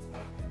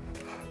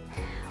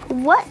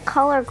 What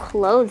color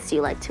clothes do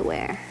you like to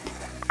wear?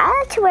 I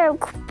like to wear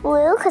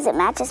blue because it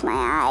matches my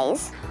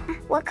eyes.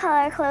 What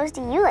color clothes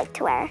do you like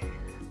to wear?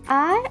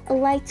 I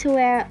like to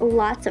wear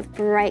lots of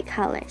bright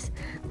colors,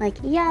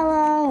 like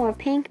yellow or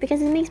pink,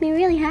 because it makes me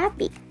really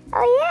happy.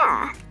 Oh,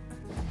 yeah.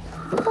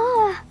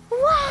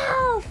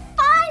 Wow!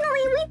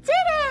 Finally, we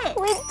did it!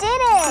 We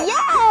did it!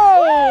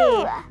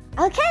 Yay!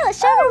 Woo! Okay, let's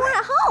show everyone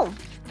at home.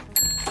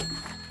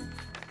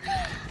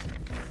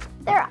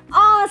 They're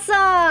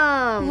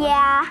awesome!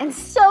 Yeah. And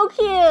so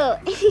cute!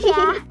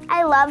 Yeah,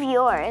 I love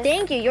yours.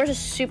 Thank you. Yours is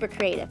super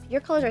creative.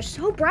 Your colors are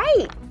so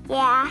bright.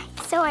 Yeah,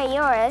 so are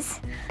yours.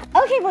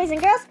 Okay, boys and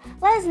girls,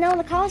 let us know in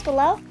the comments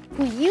below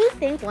who you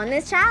think won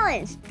this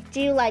challenge.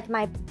 Do you like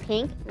my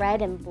pink,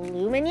 red, and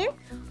blue minion?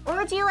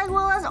 Or do you like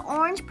Willa's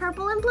orange,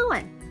 purple, and blue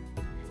one?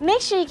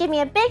 Make sure you give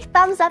me a big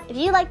thumbs up if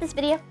you like this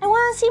video and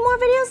want to see more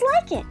videos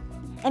like it.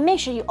 And make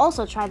sure you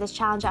also try this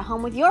challenge at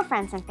home with your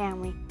friends and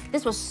family.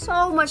 This was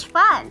so much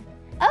fun.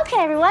 Okay,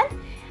 everyone.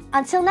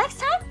 Until next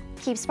time,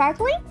 keep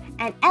sparkling,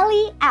 and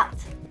Ellie out.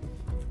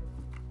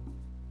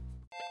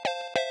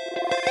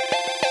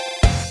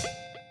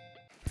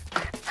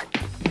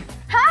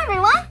 Hi,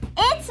 everyone.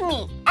 It's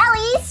me,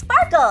 Ellie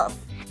Sparkles.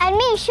 And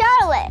me,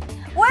 Charlotte.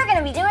 We're going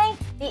to be doing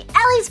the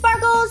Ellie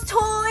Sparkles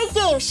Toy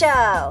Game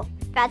Show.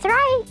 That's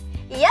right.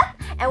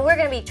 Yep, and we're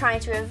going to be trying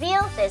to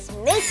reveal this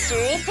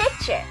mystery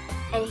picture.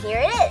 And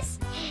here it is.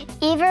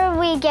 Either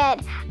we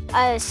get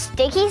a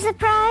sticky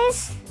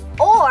surprise,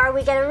 Or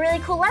we get a really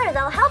cool letter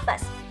that'll help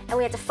us. And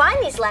we have to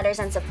find these letters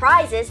and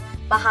surprises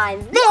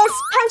behind this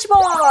punch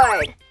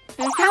board.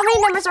 How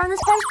many numbers are on this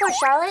punch board,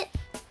 Charlotte?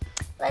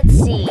 Let's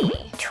see.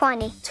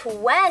 20.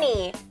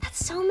 20.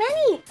 That's so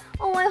many.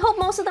 Oh, I hope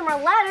most of them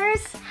are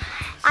letters.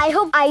 I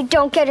hope I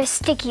don't get a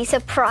sticky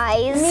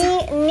surprise.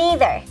 Me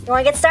neither. You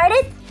want to get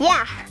started?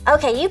 Yeah.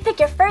 Okay, you pick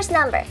your first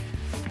number.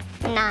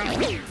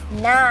 9.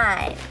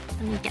 9.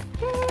 Let me get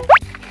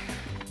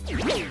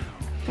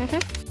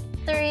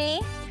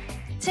 3.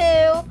 2,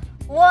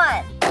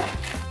 1.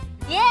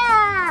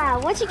 Yeah,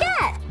 what'd you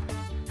get?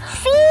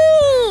 C!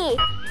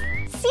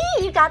 C,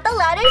 you got the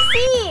letter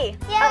C.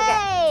 Yay!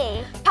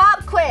 Okay.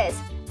 Pop quiz.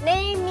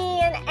 Name me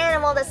an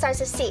animal that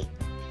starts with C.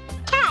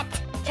 Cat.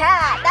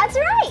 Cat, that's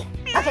right.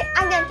 Okay,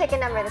 I'm gonna pick a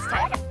number this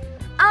time.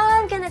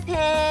 I'm gonna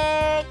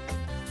pick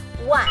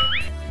 1.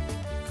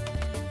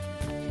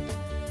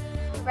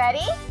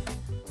 Ready?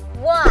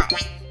 1, 2,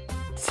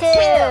 3.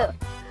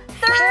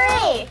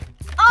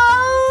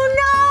 Oh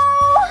no!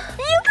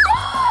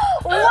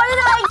 What did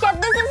I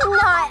get? This is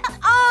not.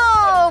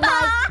 Oh my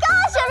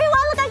gosh,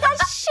 everyone, look, I got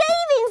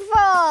shaving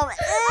foam.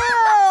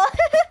 Ew.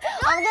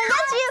 I'm gonna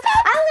get you.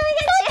 I'm gonna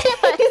get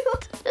you.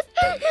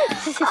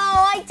 Oh,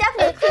 I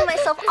definitely cleaned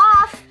myself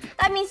off.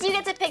 That means you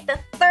get to pick the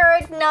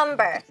 3rd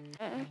number.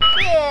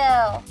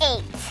 Ew.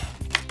 8.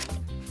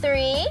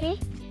 3,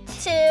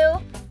 2,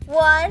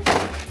 1.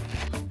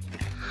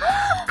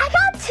 I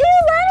got 2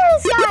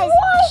 letters, guys.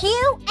 Q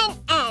and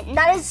N.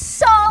 That is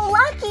so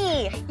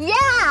lucky.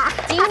 Yeah.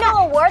 Do you know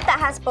a word that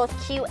has both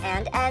Q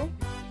and N?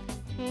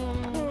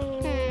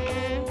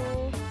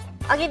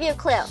 I'll give you a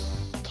clue.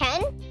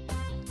 Ken?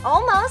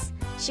 Almost.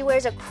 She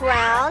wears a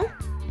crown.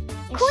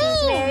 And Queen.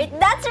 She's married.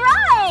 That's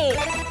right.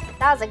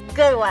 That was a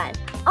good one.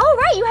 All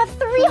right, you have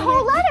 3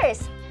 whole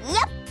letters.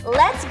 Yep.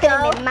 Let's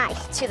go Good night.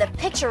 to the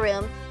picture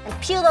room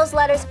and peel those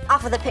letters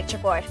off of the picture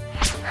board.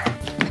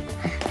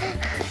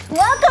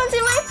 Welcome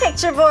to my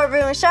picture board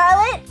room,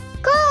 Charlotte.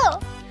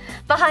 Cool.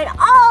 Behind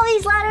all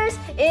these letters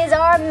is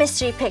our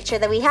mystery picture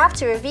that we have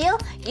to reveal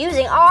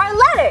using our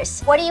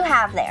letters. What do you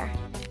have there?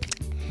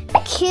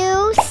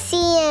 Q, C,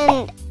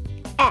 and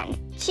N.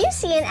 Q,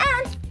 C, and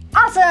N.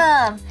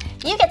 Awesome.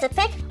 You get to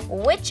pick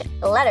which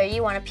letter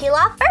you want to peel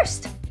off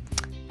first.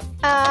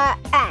 N.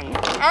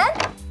 N?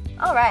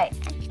 All right.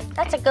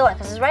 That's a good one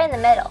because it's right in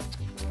the middle.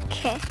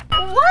 Okay.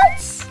 What?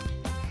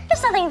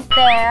 There's nothing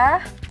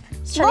there.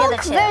 Let's try the Look,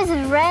 other 2. there's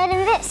red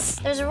in this.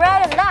 There's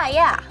red in that,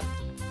 yeah.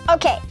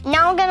 Okay,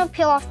 now I'm gonna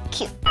peel off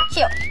Q.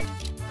 Q.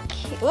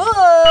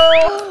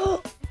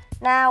 Ooh.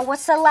 Now,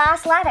 what's the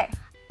last letter?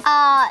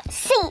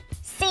 C.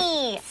 C.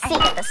 I can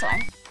get this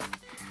one.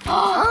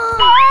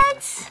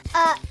 What?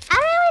 I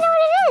don't really know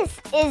what it is.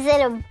 Is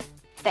it a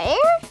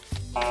bear?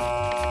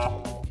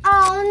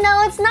 Oh,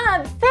 no, it's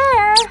not a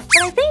bear.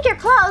 But I think you're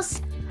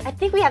close. I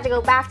think we have to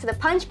go back to the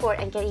punch board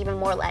and get even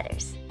more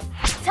letters.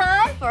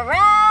 Time for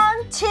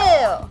round 2.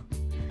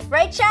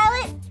 Right,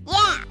 Charlotte?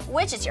 Yeah.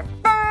 Which is your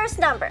first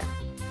number?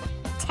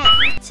 10.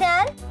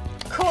 10?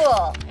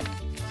 Cool.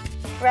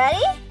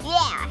 Ready?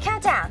 Yeah.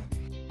 Count down.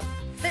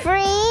 3,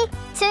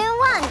 2,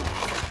 1.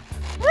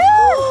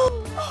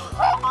 Woo!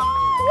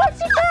 What's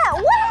that?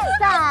 What is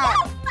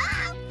that?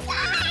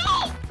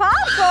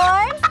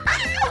 Popcorn?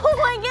 Oh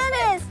my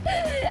goodness!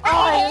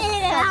 Oh, it's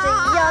such a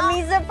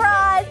yummy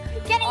surprise.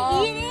 Can I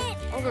eat it?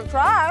 I'm gonna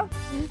try.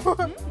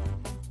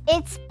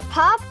 It's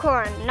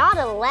popcorn, not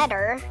a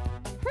letter.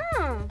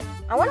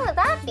 I wonder what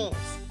that means.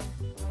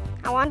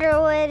 I wonder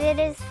what it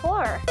is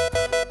for.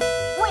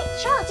 Wait,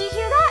 Charlotte, do you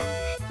hear that?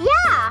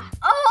 Yeah.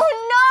 Oh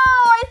no!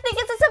 I think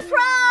it's a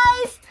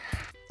surprise.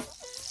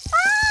 Ew!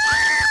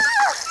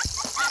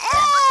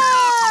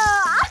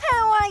 I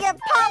don't want to get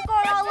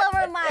popcorn all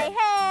over my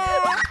hair.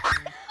 What?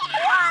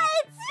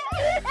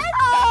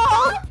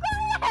 Oh!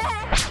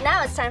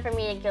 Now it's time for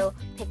me to go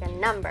pick a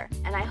number,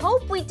 and I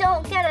hope we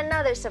don't get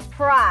another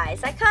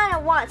surprise. I kind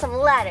of want some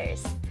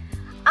letters.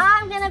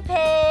 I'm gonna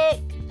pick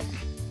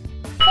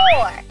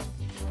 4.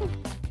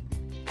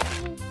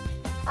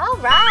 All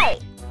right.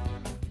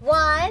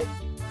 1,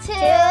 2, 3.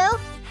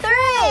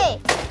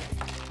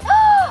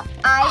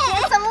 I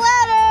get some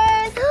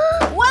letters.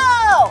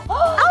 Whoa!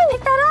 I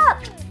picked that up.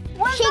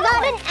 What She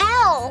got an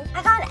L.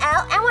 I got an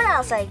L. And what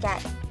else did I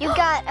get? You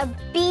got a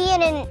B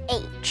and an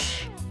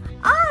H.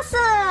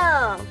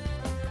 Awesome!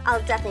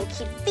 I'll definitely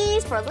keep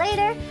these for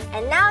later.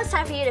 And now it's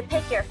time for you to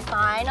pick your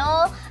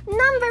final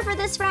number for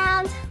this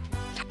round.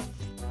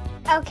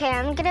 Okay,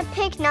 I'm gonna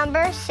pick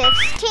number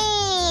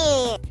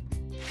 16.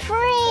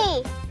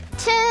 3,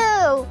 2,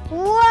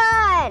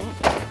 1.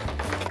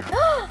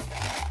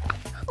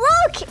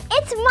 Look,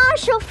 it's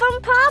Marshall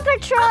from Paw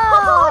Patrol.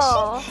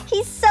 Oh,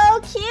 he's so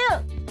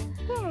cute.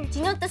 Do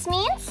you know what this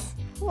means?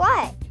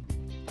 What?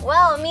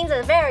 Well, it means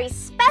a very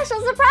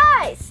special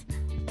surprise.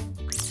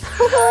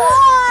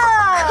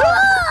 Whoa!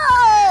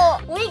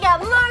 Cool! We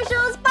got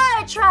Marshall's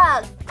fire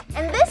truck.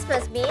 And this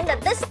must mean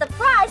that this is the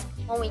prize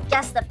when we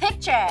guess the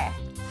picture.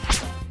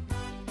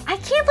 I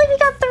can't believe we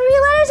got 3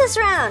 letters this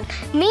round.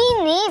 Me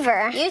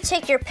neither. You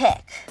take your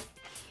pick.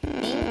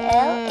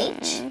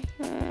 B-L-H.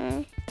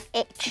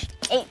 H.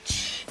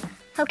 H.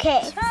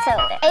 Okay, so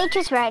H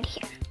is right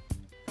here.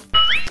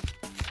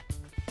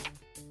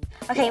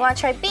 Okay, you want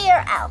to try B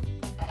or L?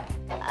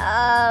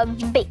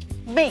 B.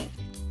 B.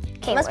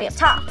 Okay, It must be up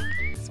top.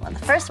 It's one of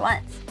the first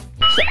ones.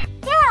 Here.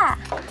 Yeah.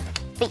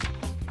 B.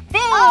 B.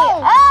 Oh,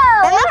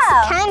 wow.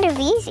 that's kind of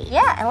easy.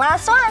 Yeah, and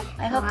last one.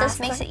 I hope this Last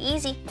makes one. it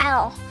easy.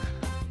 L.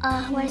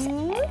 What is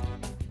it?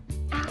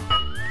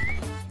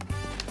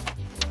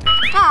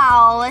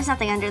 Oh, there's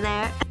nothing under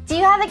there. Do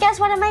you have a guess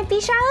what it might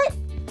be, Charlotte?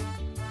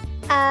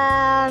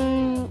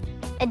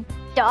 A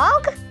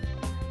dog?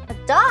 A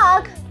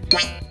dog?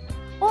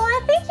 Well,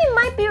 I think you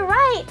might be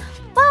right,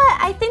 but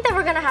I think that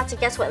we're gonna have to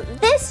guess what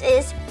this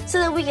is so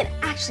that we can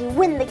actually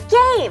win the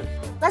game.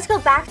 Let's go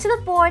back to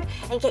the board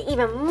and get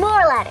even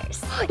more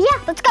letters. Yeah,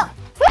 let's go.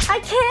 I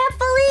can't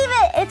believe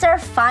it! It's our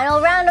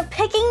final round of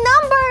picking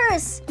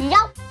numbers!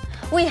 Yup.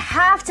 We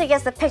have to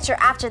guess the picture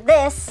after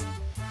this.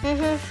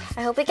 I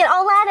hope we get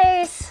all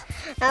letters.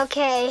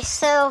 Okay,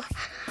 so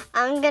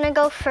I'm gonna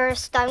go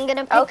first. I'm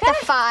gonna pick the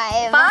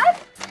 5.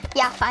 5?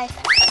 Yeah, 5.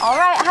 All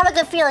right, I have a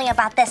good feeling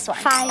about this one.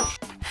 5.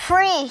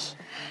 3,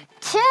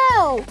 2,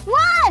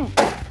 1.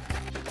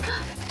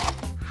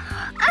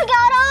 I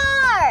got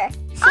R.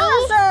 See?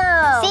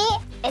 Awesome! See?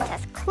 It's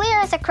as clear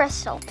as a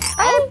crystal.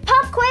 Oh,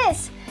 pop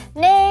quiz!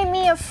 Name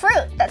me a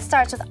fruit that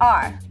starts with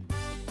R.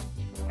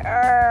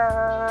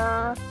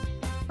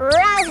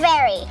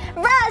 Raspberry.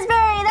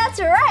 Raspberry, that's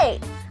right!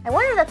 I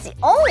wonder if that's the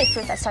only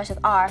fruit that starts with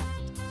R.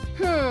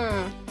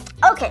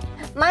 Okay,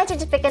 my turn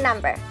to pick a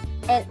number.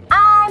 And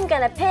I'm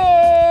gonna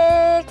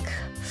pick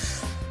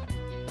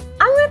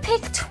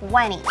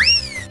 20.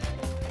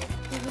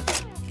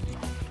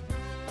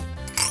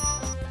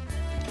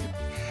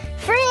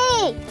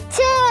 3,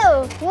 2,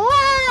 1.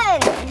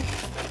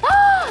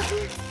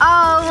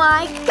 Oh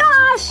my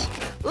gosh!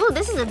 Ooh,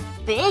 this is a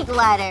big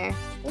letter.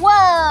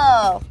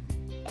 Whoa!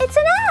 It's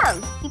an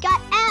M. You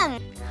got M.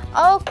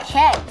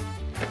 Okay,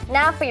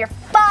 now for your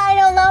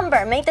final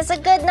number. Make this a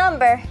good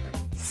number.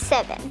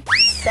 7.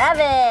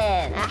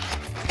 7.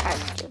 Hard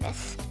to do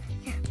this.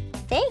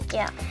 Thank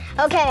you.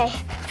 Okay.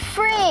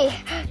 3,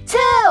 2,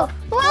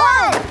 1.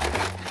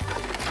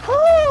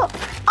 Ooh,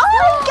 I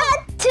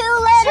got 2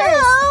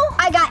 letters. 2?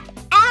 I got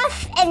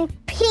F and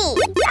P.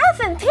 F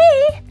and P?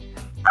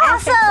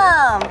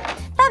 Awesome!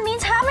 That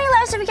means how many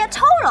letters did we get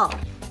total?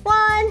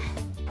 1,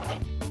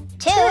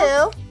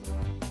 2,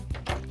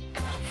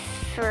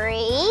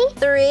 3,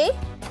 3,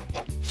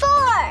 4.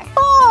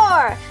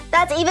 4.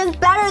 That's even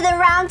better than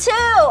round 2.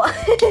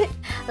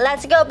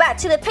 Let's go back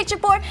to the picture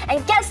board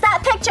and guess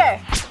that picture.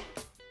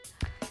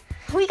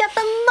 We got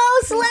the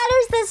most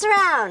letters this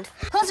round.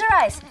 Close your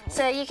eyes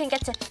so you can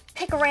get to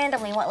pick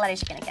randomly what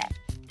letters you're gonna get.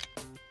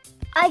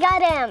 I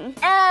got M.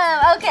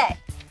 Okay.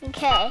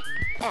 Okay.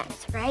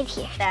 That's right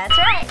here. That's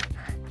right.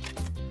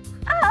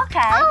 Oh, okay.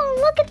 Oh,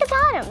 look at the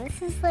bottom.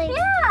 This is like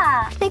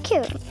Yeah. so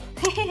cute.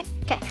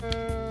 Okay.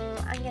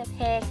 I'm gonna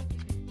pick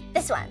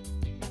this one.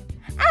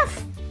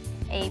 F.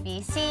 A,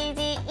 B, C,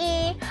 D,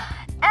 E,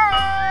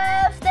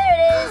 F. There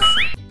it is.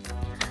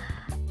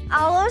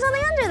 Oh, there's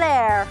something under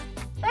there.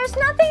 There's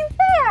nothing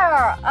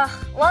there.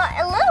 Well,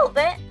 a little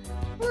bit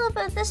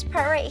of this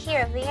part right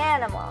here of the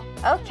animal.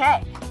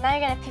 Okay, now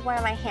you're gonna pick one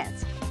of my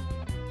hands.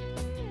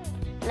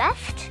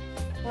 Left?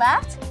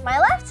 Left? My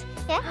left?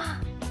 Yeah.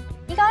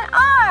 You got an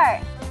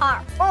R.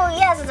 R. Oh,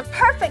 yes, it's a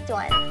perfect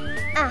one.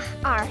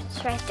 R.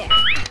 It's right there.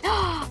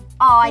 Oh,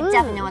 I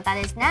definitely know what that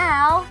is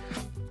now.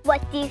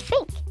 What do you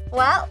think?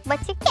 Well,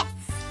 What's your guess?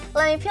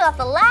 let me peel off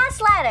the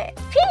last letter.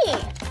 P.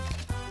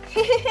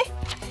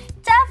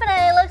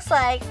 Definitely looks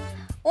like.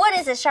 What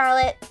is it,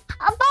 Charlotte?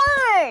 A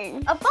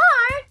barn. A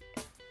barn?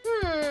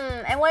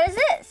 And what is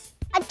this?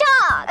 A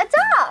dog. A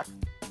dog.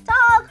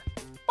 Dog.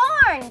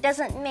 Barn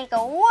doesn't make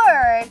a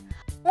word.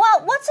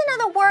 Well, what's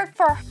another word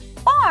for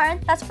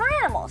barn that's for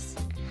animals?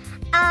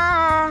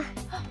 Doghouse.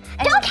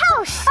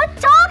 A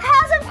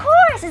doghouse, of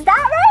course. Is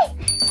that right?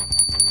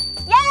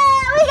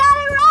 Yeah, we got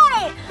it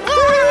right.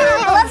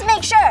 But let's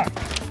make sure.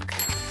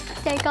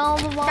 Take all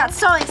the balls. Got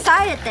so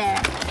excited there.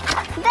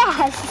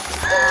 It's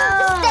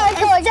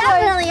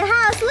Definitely a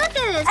house. Look at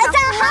it. It's a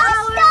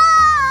house dog.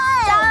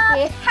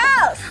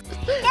 House.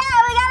 Yeah,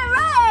 we got it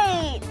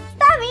right.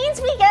 That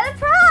means we get a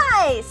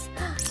prize.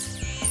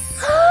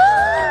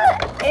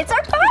 It's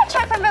our fire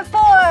truck from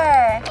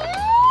before.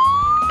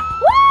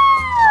 Woo!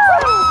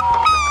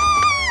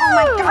 Oh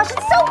my gosh,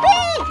 it's so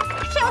big.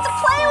 I can't wait to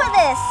play with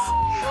this.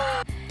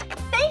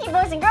 Thank you,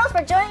 boys and girls,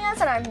 for joining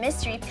us on our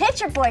mystery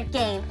picture board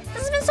game.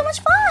 This has been so much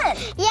fun.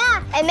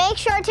 Yeah, and make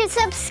sure to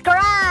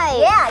subscribe.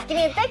 Yeah, give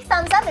me a big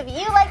thumbs up if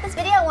you like this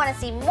video and want to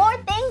see more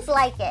things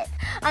like it.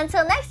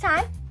 Until next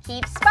time,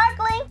 keep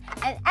sparkling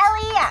and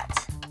Ellie out.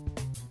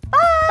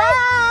 Bye.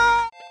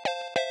 Bye.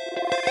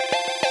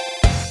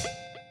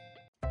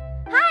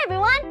 Hi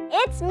everyone,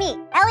 it's me,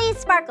 Ellie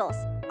Sparkles.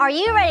 Are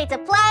you ready to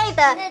play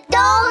the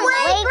Don't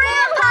Wake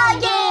Grandpa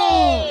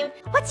game?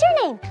 What's your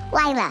name?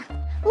 Lila.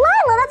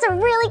 Lila, that's a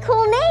really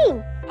cool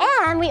name.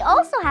 And we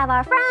also have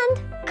our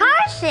friend,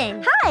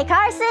 Carson. Hi,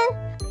 Carson.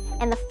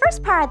 In the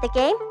first part of the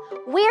game,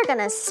 we're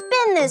gonna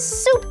spin this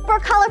super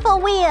colorful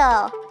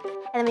wheel.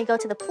 And then we go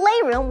to the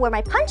playroom where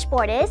my punch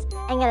board is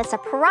and get a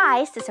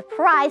surprise to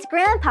surprise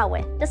Grandpa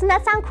with. Doesn't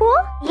that sound cool?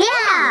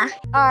 Yeah.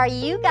 Are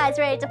you guys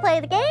ready to play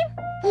the game?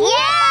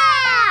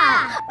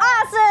 Yeah.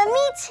 Awesome,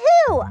 me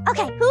too.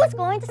 Okay, who's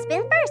going to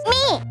spin first?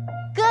 Me.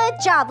 Good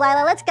job,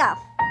 Lila. Let's go.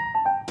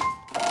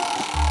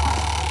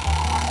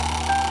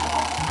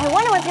 I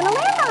wonder what's gonna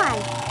land on.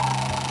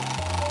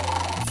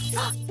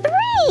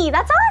 3,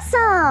 that's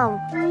awesome.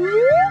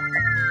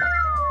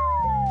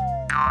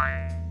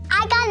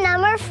 I got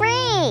number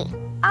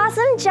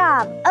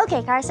job.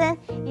 Okay, Carson,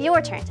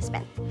 your turn to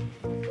spin.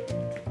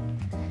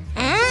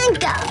 And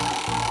go.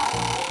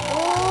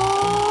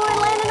 Oh, it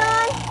landed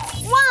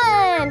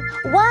on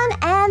 1. 1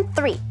 and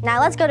 3. Now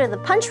let's go to the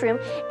punch room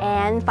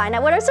and find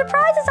out what our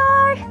surprises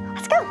are.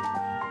 Let's go.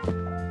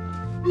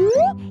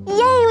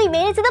 Yay, we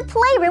made it to the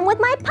playroom with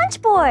my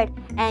punch board.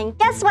 And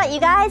guess what, you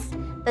guys?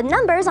 The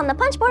numbers on the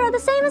punch board are the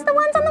same as the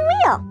ones on the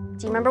wheel.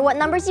 Do you remember what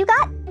numbers you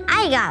got?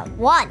 I got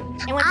 1.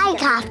 I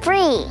got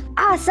 3.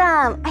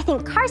 Awesome. I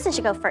think Carson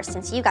should go first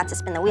since you got to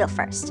spin the wheel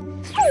first.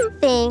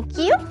 Thank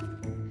you.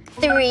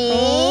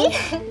 3,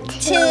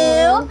 2,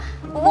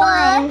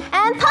 1,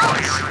 and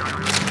punch.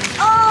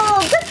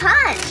 Oh, good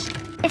punch.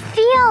 It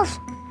feels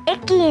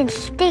icky and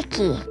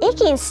sticky.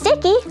 Icky and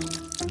sticky?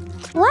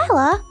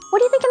 Lila, what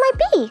do you think it might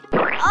be?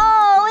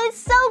 Oh, it's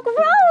so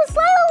gross.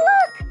 Lila,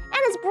 look.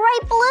 And it's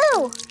bright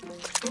blue.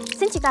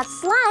 Since you got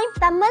slime,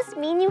 that must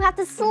mean you have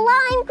to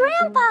slime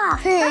Grandpa.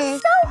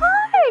 That's so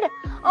hard.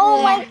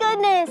 Oh my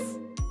goodness.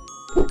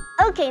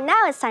 Okay,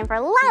 now it's time for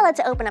Lila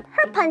to open up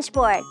her punch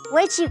board.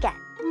 What'd you get?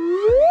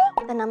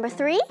 The number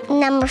 3?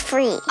 Number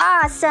 3.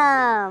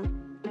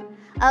 Awesome.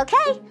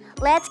 Okay,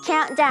 let's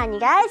count down, you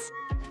guys.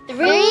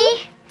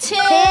 3, 2,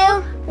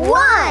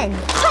 1.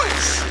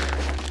 Punch!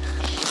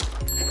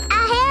 A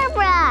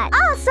hairbrush.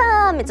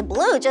 Awesome! It's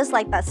blue, just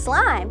like the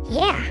slime.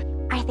 Yeah.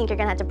 I think you're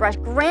gonna have to brush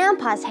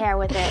Grandpa's hair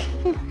with it.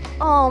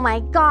 Oh my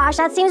gosh,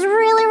 that seems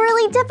really,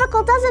 really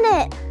difficult, doesn't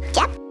it?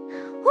 Yep.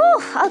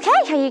 Whew,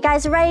 okay, are you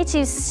guys ready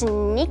to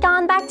sneak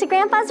on back to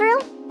Grandpa's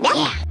room? Yep.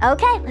 Yeah.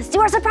 Okay, let's do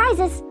our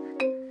surprises.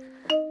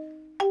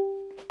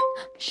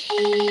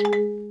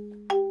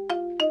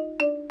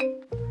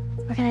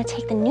 We're gonna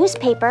take the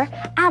newspaper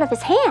out of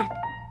his hand.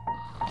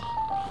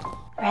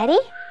 Ready?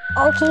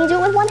 Oh, can you do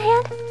it with one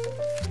hand?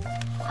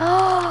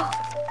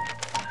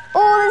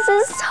 Oh,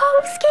 this is so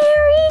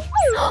scary.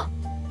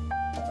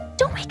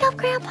 Don't wake up,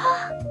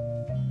 Grandpa.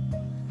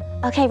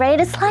 Okay, ready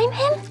to slime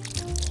him?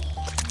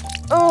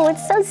 Oh,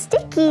 it's so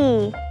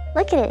sticky.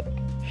 Look at it.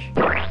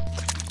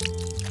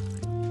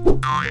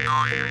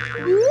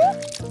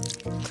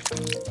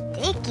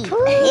 Sticky.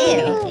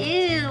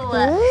 Ew.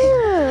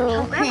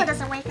 Oh, Grandpa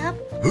doesn't wake up.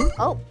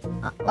 Oh.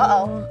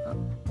 Uh-oh.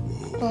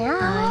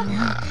 Yeah.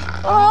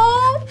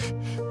 Oh.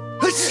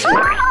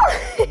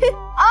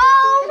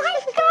 Oh my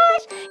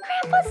gosh!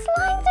 Grandpa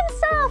slimed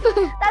himself!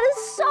 That is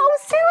so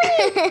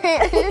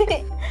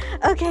silly!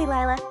 Okay,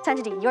 Lila, time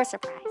to do your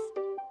surprise.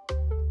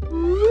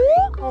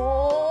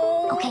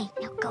 Oh. Okay,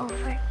 now go over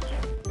here.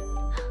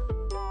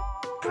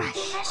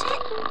 Brush.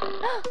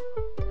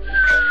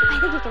 I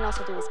think you can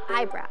also do his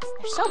eyebrows.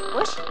 They're so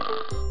bushy.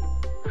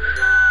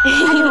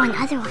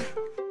 Other one.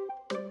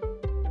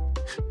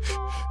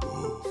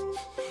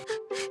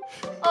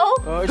 Oh.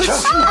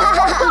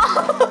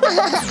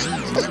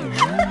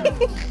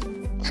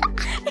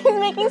 He's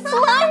making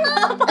slime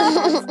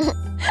bubbles.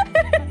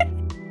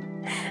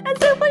 That's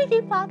so funny.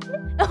 He popped it.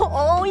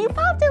 Oh, you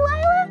popped it,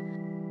 Lila.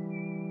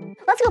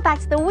 Let's go back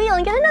to the wheel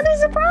and get another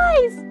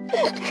surprise.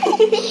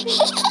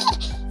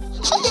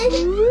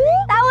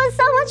 That was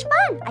so much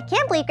fun. I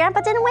can't believe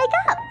Grandpa didn't wake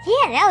up.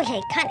 Yeah, that was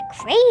like kind of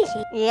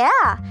crazy.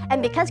 Yeah,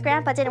 and because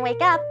Grandpa didn't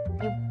wake up,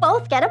 you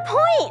both get a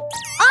point.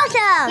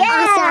 Awesome.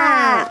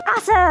 Yeah.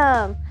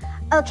 Awesome.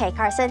 Okay,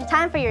 Carson,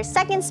 time for your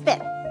second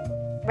spin.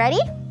 Ready?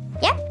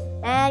 Yep.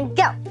 And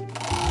go.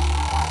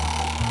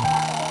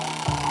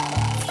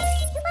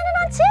 You landed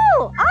on 2.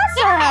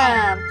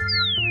 Awesome.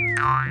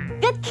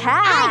 Good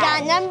catch. I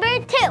got number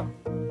 2.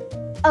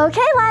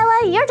 Okay, Lila,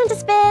 your turn to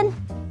spin.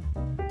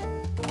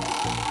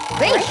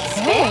 Great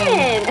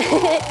spin.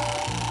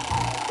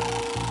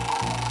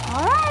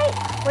 All right,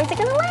 where's it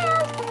gonna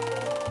land?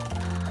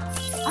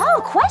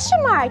 Oh,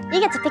 question mark. You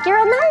get to pick your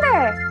own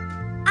number.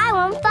 I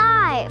want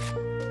 5.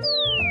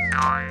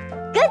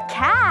 Good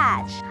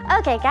catch.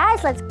 Okay,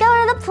 guys, let's go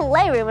to the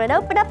playroom and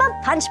open up a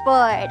punch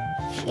board.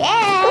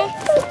 Yeah.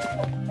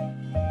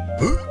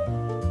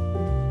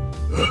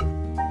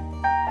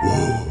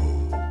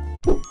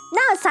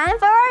 Now it's time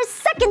for our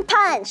second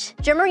punch.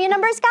 Do you remember your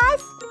numbers,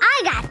 guys?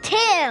 I got 2.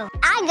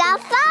 I got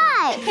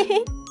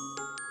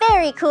 5.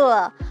 Very cool.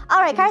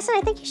 All right, Carson,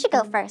 I think you should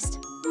go first.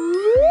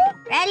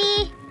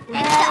 Ready?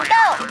 And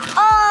go.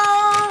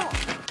 Oh,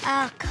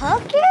 A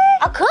cookie?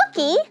 a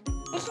cookie?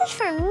 Is this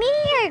for me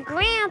or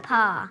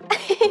Grandpa?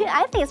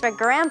 I think it's for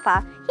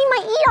Grandpa. He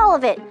might eat all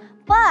of it.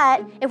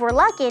 But if we're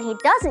lucky and he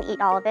doesn't eat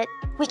all of it,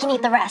 we can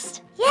eat the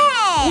rest. Yay!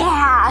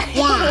 Yeah.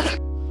 Yeah.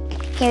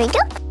 Here we go.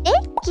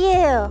 Thank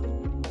you.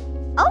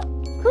 Oh,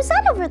 who's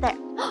that over there?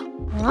 Oh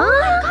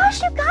my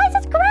gosh, you guys,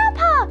 it's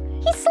Grandpa.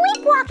 He's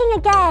sleepwalking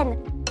again.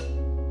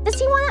 Does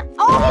he want to?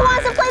 Oh, he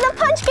wants to play the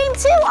punch game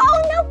too.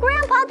 Oh no,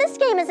 Grandpa, this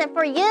game isn't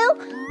for you.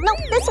 No,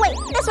 this way,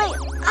 this way.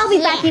 I'll be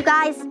back, you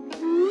guys.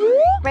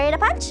 Ready to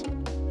punch?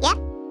 Yep.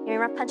 You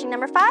remember punching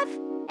number 5?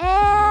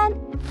 And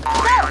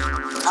go.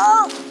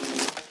 Oh,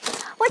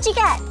 what'd you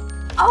get?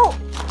 Oh,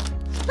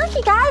 look,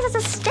 you guys, it's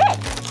a stick.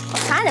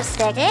 What kind of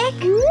stick?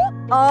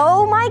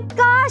 Oh my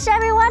gosh,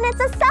 everyone, it's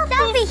a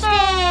selfie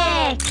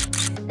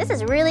stick. This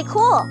is really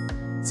cool.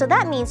 So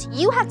that means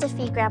you have to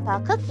feed Grandpa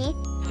a cookie,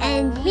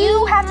 And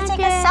you have to take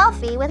a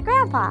selfie with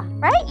Grandpa,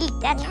 right?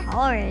 That's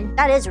hard.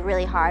 That is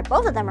really hard.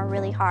 Both of them are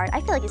really hard.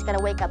 I feel like he's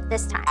gonna wake up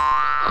this time.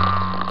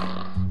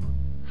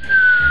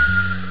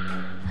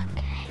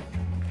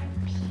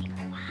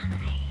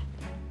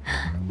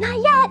 Not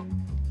yet.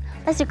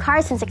 Let's do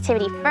Carson's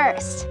activity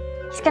first.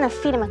 He's gonna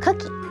feed him a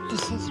cookie.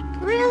 This is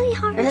really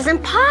hard. This is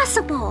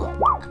impossible.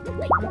 Oh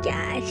my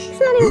gosh. He's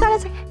not even got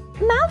his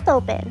mouth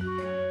open.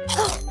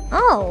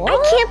 Oh. I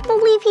can't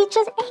believe he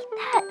just ate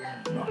that.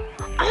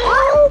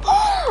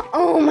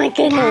 Oh my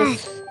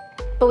goodness.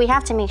 But we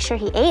have to make sure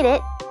he ate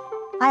it.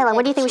 Lila,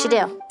 what do you think we should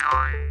do?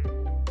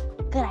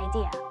 Good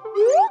idea.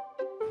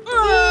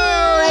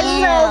 Oh, that's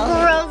so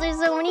gross. There's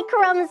so many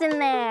crumbs in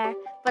there.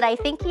 But I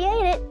think he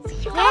ate it. So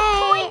you got a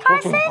point,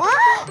 Carson.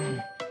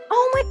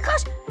 Oh my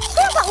gosh.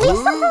 Grandpa, leave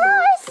some for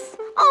us.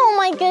 Oh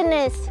my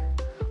goodness.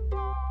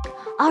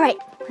 All right,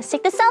 let's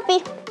take the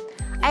selfie.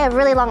 I have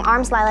really long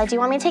arms, Lila. Do you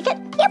want me to take it?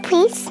 Yeah,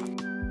 please.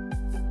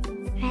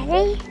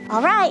 Ready?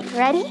 All right,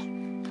 ready?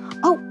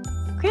 Oh,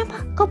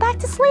 Grandpa, go back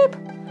to sleep.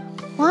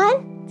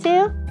 1,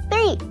 2,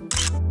 3.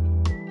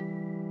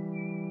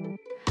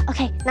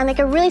 Okay, now make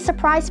a really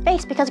surprised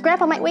face because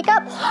Grandpa might wake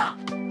up.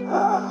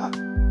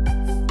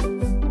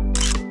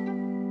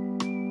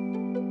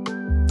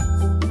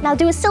 Now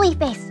do a silly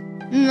face.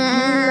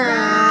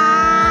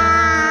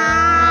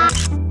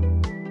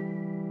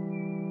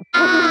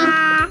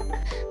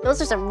 Those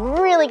are some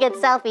really good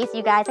selfies,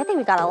 you guys. I think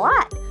we got a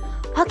lot.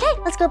 Okay,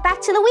 let's go back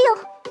to the wheel.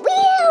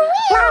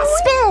 Last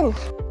spin.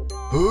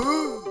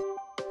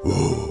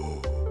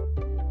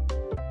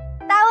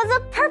 That was a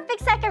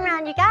perfect second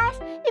round, you guys.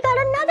 You got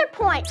another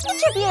point,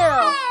 each of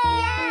you.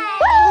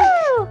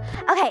 Woo!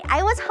 Okay,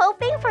 I was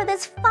hoping for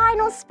this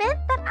final spin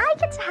that I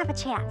get to have a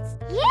chance.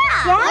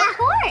 Yeah, of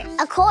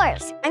course. Of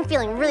course. I'm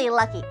feeling really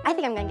lucky. I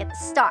think I'm gonna get the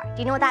star.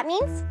 Do you know what that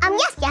means?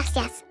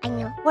 Yes, I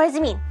know. What does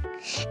it mean?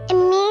 It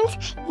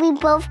means we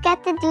both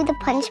get to do the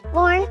punch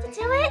board. To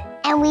do it?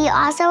 And we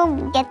also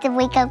get to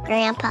wake up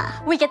Grandpa.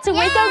 We get to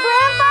wake up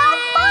Grandpa,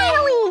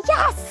 finally!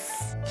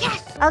 Yes!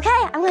 Yes! Okay,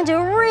 I'm gonna do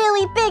a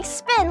really big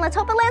spin. Let's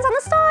hope it lands on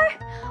the star.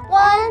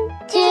 1,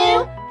 2,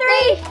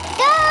 3,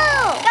 go!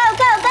 Go,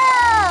 go, go!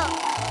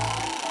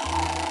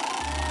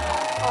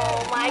 Oh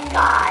my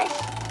gosh!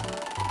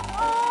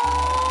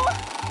 Oh!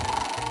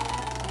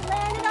 You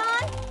landed on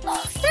the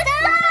star!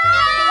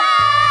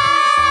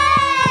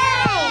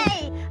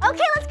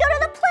 Okay, let's go to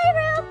the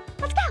playroom.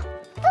 Let's go.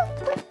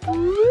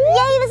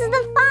 Yay, this is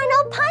the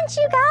final punch,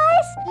 you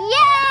guys.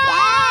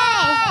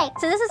 Yay!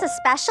 So this is a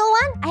special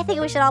one. I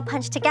think we should all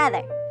punch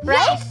together,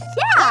 right? Yes.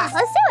 Yeah,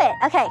 let's do it.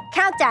 Okay,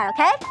 countdown,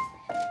 okay?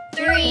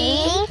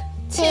 3,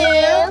 2,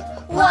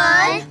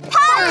 1,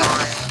 punch!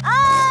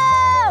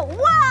 Oh,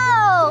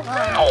 whoa!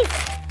 Guys,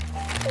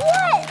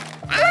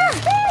 what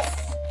is this?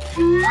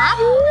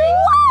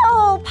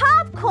 Whoa,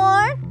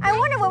 popcorn. I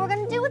wonder what we're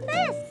gonna do with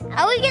this.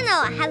 Are we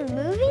gonna have a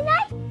movie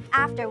night?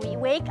 After we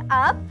wake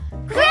up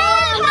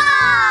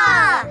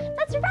Grandpa!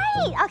 That's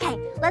right. Okay,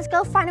 let's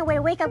go find a way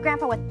to wake up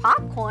Grandpa with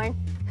popcorn.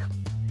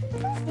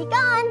 Be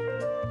gone.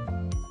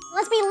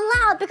 Let's be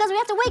loud because we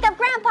have to wake up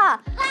Grandpa.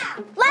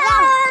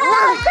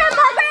 Loud!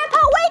 Grandpa,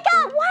 wake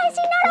up! Why is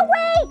he not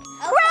awake?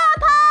 Okay.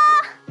 Grandpa!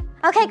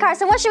 Okay,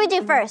 Carson, what should we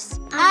do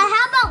first? How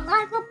about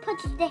Lila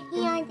puts the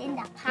hand in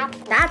the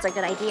popcorn? That's a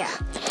good idea.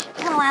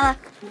 Come on, Lila.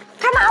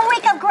 Come on,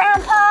 wake up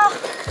Grandpa.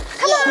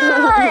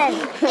 Come on.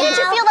 Did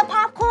you feel the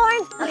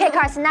popcorn? Okay,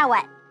 Carson, now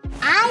what?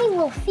 I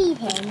will feed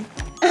him.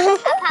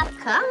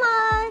 Come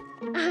on.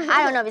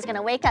 I don't know if he's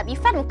gonna wake up. You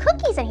fed him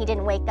cookies and he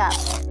didn't wake up.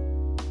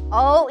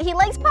 Oh, he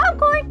likes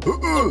popcorn.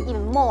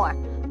 Even more.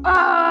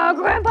 Oh,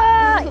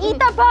 Grandpa, eat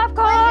the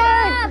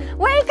popcorn.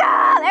 Wake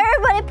up.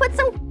 Everybody put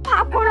some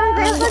popcorn on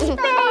Grandpa's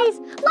face.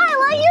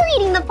 Lila, you're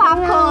eating the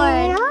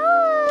popcorn.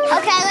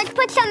 Okay, let's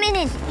put some in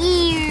his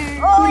ears.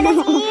 Oh, in his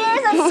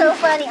ears? That's so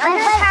funny. Under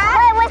his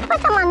hat? Let's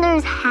put some under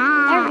his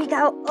hat. There we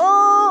go.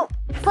 Oh.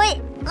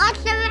 Lots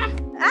of it.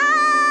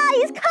 Ah,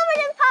 he's covered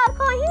in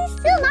popcorn. He's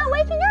still not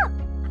waking up.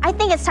 I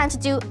think it's time to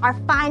do our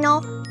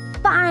final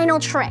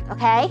trick,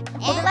 okay?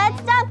 Let's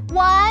stop.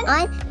 1,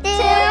 2,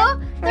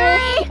 3.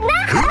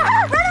 Run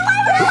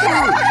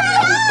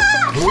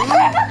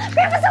away!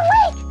 Grandpa's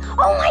awake!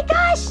 Oh my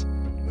gosh!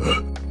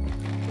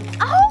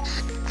 Oh!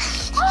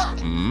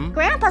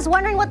 Grandpa's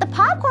wondering what the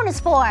popcorn is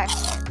for.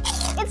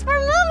 It's for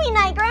movie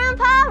night,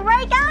 Grandpa.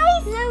 Right,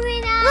 guys?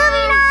 Movie night!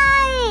 Movie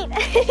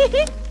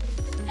night!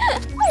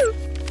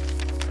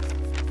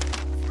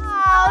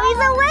 Oh, he's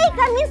awake.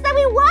 That means that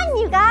we won,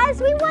 you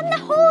guys. We won the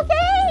whole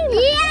game.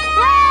 Yeah!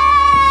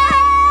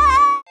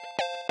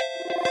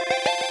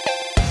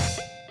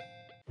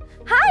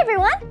 Hi,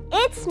 everyone.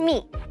 It's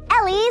me,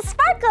 Ellie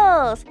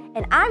Sparkles.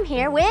 And I'm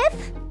here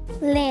with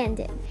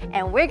Landon.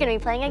 And we're going to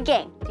be playing a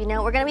game. Do you know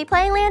what we're going to be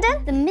playing,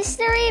 Landon? The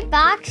Mystery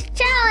Box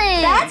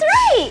Challenge. That's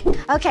right.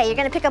 Okay, you're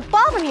going to pick a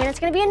ball from here, and it's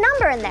going to be a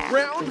number in there.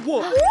 Round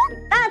 1.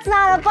 That's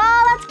not a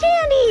ball, that's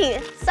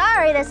candy.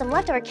 Sorry, there's some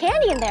leftover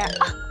candy in there.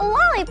 Oh, a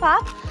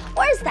lollipop.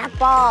 Where's that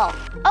ball?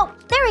 Oh,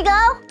 there we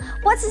go.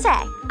 What's it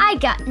say? I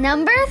got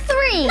number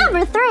 3.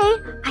 Number 3?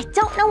 I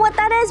don't know what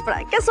that is, but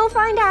I guess we'll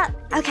find out.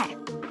 Okay.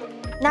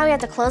 Now we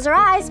have to close our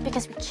eyes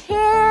because we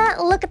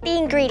can't look at the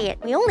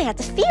ingredient. We only have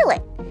to feel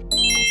it.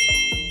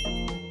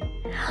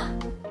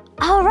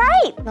 All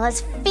right, now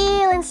let's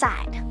feel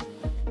inside.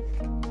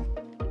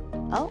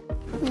 Oh,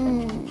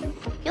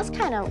 feels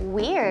kind of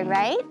weird,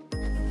 right?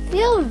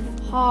 Feels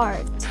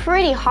hard.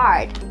 Pretty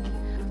hard.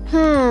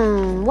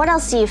 What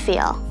else do you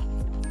feel?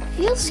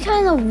 Feels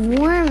kind of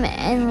warm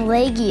and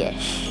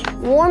leggy-ish.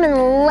 Warm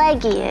and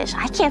leggy-ish.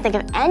 I can't think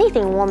of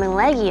anything warm and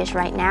leggy-ish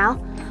right now.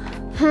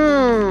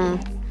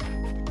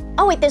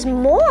 Oh wait, there's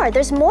more.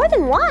 There's more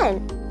than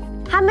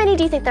one. How many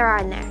do you think there are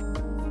in there?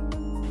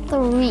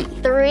 3.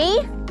 3?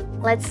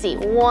 Let's see.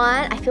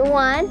 1. I feel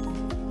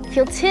 1. I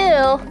feel 2.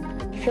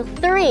 I feel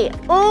 3.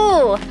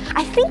 Ooh,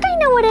 I think I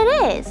know what it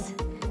is.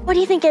 What do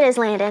you think it is,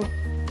 Landon?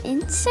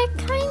 Insect,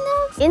 kind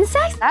of?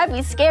 Insects? I'd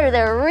be scared if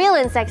there are real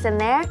insects in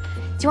there. Do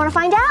you want to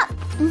find out?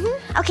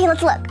 Okay,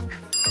 let's look.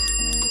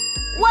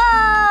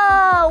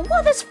 Whoa!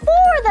 Whoa, there's 4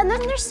 of them.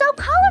 They're so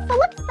colorful.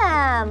 Look at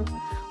them.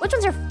 Which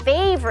one's your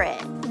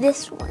favorite?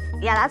 This one.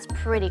 Yeah, that's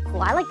pretty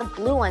cool. I like the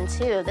blue one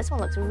too. This one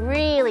looks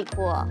really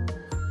cool.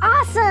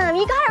 Awesome,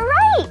 you got it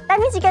right. That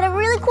means you get a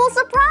really cool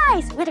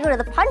surprise. We have to go to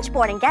the punch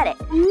board and get it.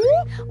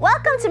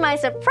 Welcome to my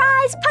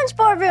surprise punch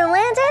board room,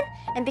 Landon.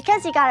 And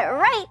because you got it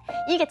right,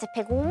 you get to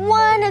pick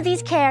one of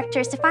these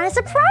characters to find a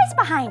surprise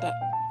behind it.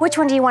 Which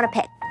one do you want to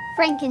pick?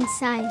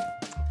 Frankenstein.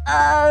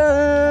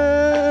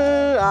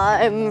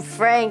 I'm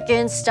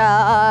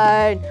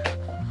Frankenstein.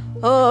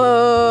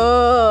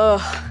 Oh.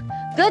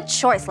 Good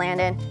choice,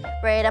 Landon.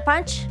 Ready to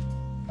punch?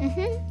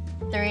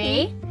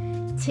 3,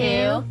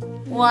 2,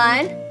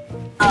 1.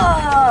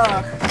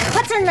 Oh!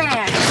 What's in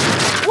there?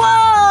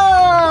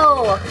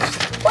 Whoa!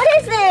 What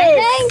is this?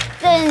 I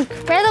think the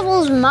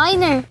Incredibles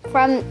minor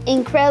from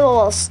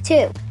Incredibles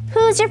 2.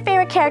 Who's your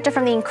favorite character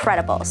from The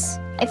Incredibles?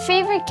 My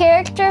favorite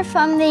character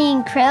from The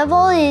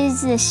Incredible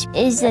is the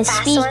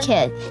Speed one?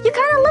 Kid. You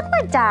kind of look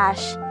like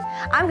Dash.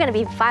 I'm gonna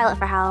be Violet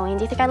for Halloween.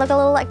 Do you think I look a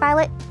little like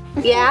Violet?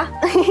 Yeah?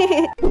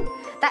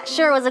 That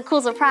sure was a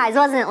cool surprise,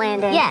 wasn't it,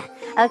 Landon? Yeah.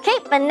 Okay,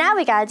 but now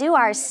we gotta do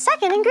our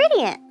second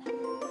ingredient.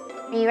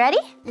 Are you ready?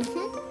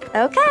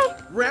 Okay.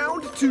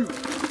 Round 2.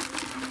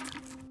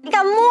 We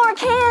got more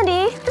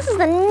candy. This is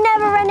the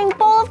never-ending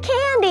bowl of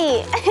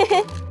candy.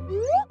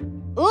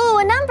 Ooh,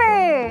 a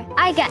number.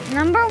 I got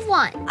number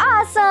 1.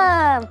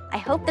 Awesome. I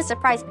hope the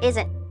surprise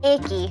isn't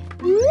icky.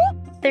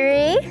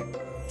 3,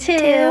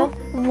 2,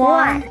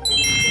 1.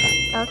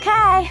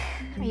 Okay.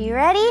 Are you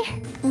ready?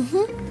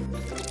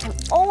 I'm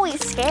always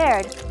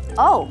scared.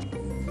 Oh.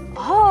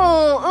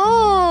 Oh,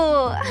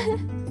 ooh.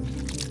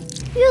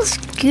 Feels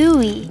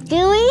gooey.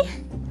 Gooey?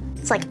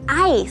 It's like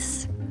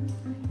ice.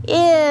 Ew.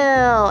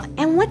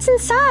 And what's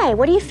inside?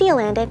 What do you feel,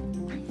 Landon?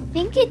 I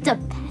think it's a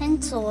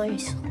pencil or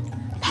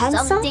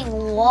Pencil? something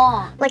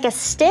long. Like a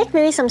stick?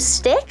 Maybe some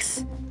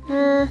sticks?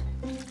 What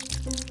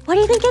do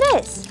you think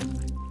it is?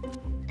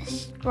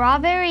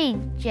 Strawberry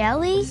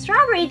jelly?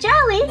 Strawberry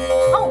jelly?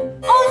 Oh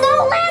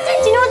no,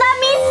 Landon! Do you know what that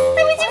means?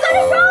 That means you got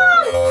it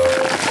wrong!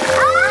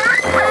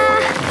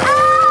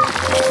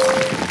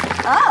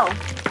 Oh.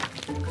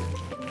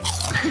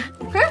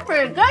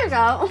 Pretty good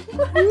though.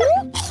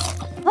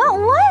 What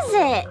was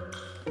it?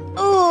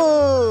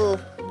 Ooh.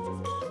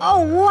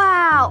 Oh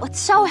wow, it's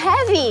so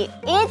heavy.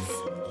 It's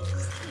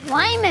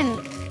Slime and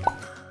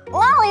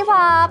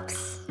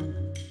lollipops.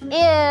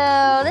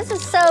 Ew, this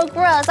is so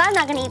gross. I'm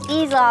not gonna eat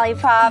these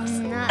lollipops.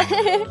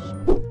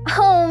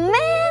 Oh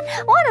man,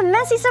 what a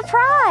messy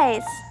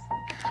surprise.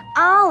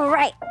 All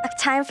right,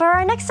 time for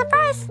our next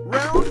surprise.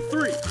 Round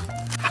 3.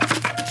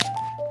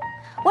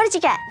 What did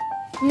you get?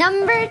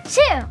 number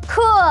 2.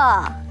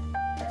 Cool.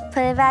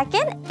 Put it back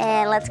in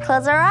and let's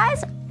close our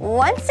eyes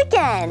once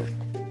again.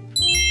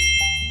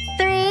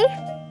 3,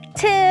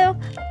 2,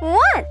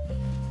 1.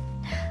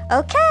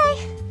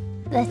 Okay.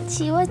 Let's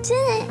see what's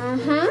in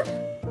it.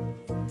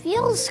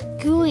 Feels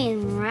gooey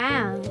and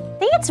round, I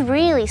think it's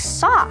really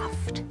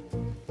soft.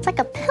 It's like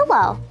a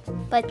pillow.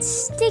 but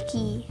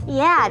sticky.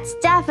 Yeah, it's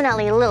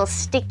definitely a little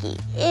sticky.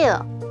 Ew.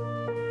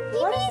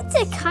 Maybe it's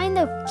a kind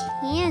of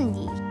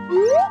candy.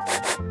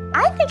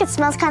 I think it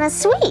smells kind of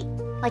sweet,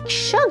 like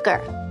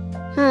sugar.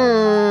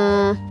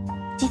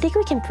 Do you think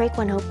we can break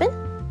one open?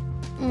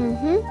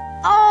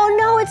 Oh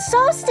no, it's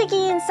so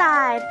sticky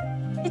inside.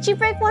 Did you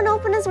break one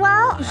open as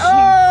well?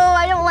 Oh,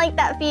 I don't like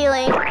that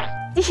feeling.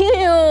 Do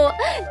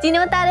you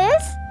know what that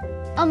is?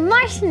 A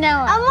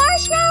marshmallow. A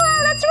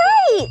marshmallow, that's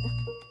right.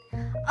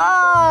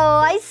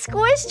 Oh, I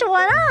squished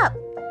one up.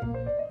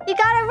 You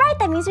got it right,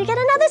 that means we get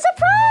another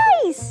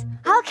surprise.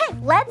 Okay,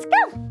 let's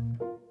go.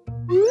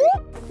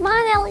 Come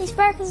on, Ellie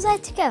Sparkles,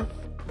 let's go.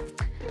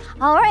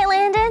 All right,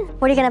 Landon,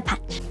 what are you gonna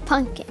punch?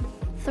 Pumpkin.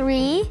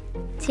 3,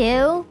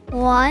 2,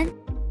 1.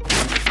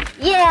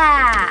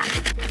 Yeah.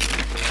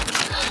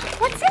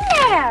 What's in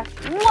there?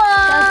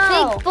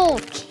 Whoa. A big bowl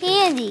of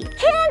candy.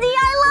 Candy,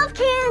 I love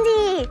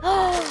candy.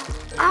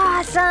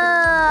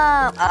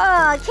 Awesome.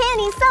 Oh,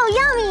 candy's so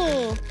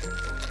yummy.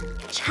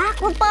 Chow.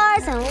 chocolate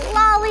bars and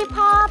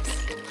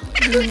lollipops.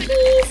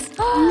 Cookies.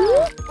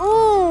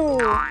 Ooh.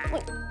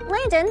 Wait,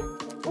 Landon,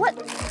 what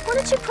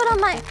did you put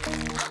on my...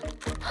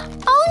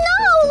 Oh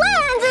no,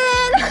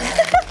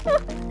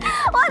 Landon!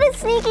 What a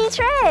sneaky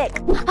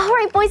trick. All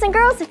right, boys and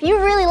girls, if you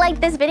really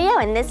like this video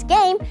and this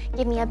game,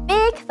 give me a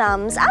big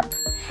thumbs up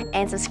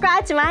and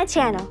subscribe to my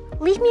channel.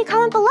 Leave me a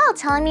comment below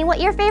telling me what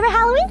your favorite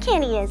Halloween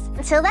candy is.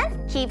 Until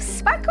then, keep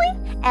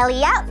sparkling,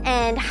 Ellie out,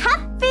 and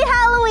happy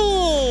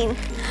Halloween!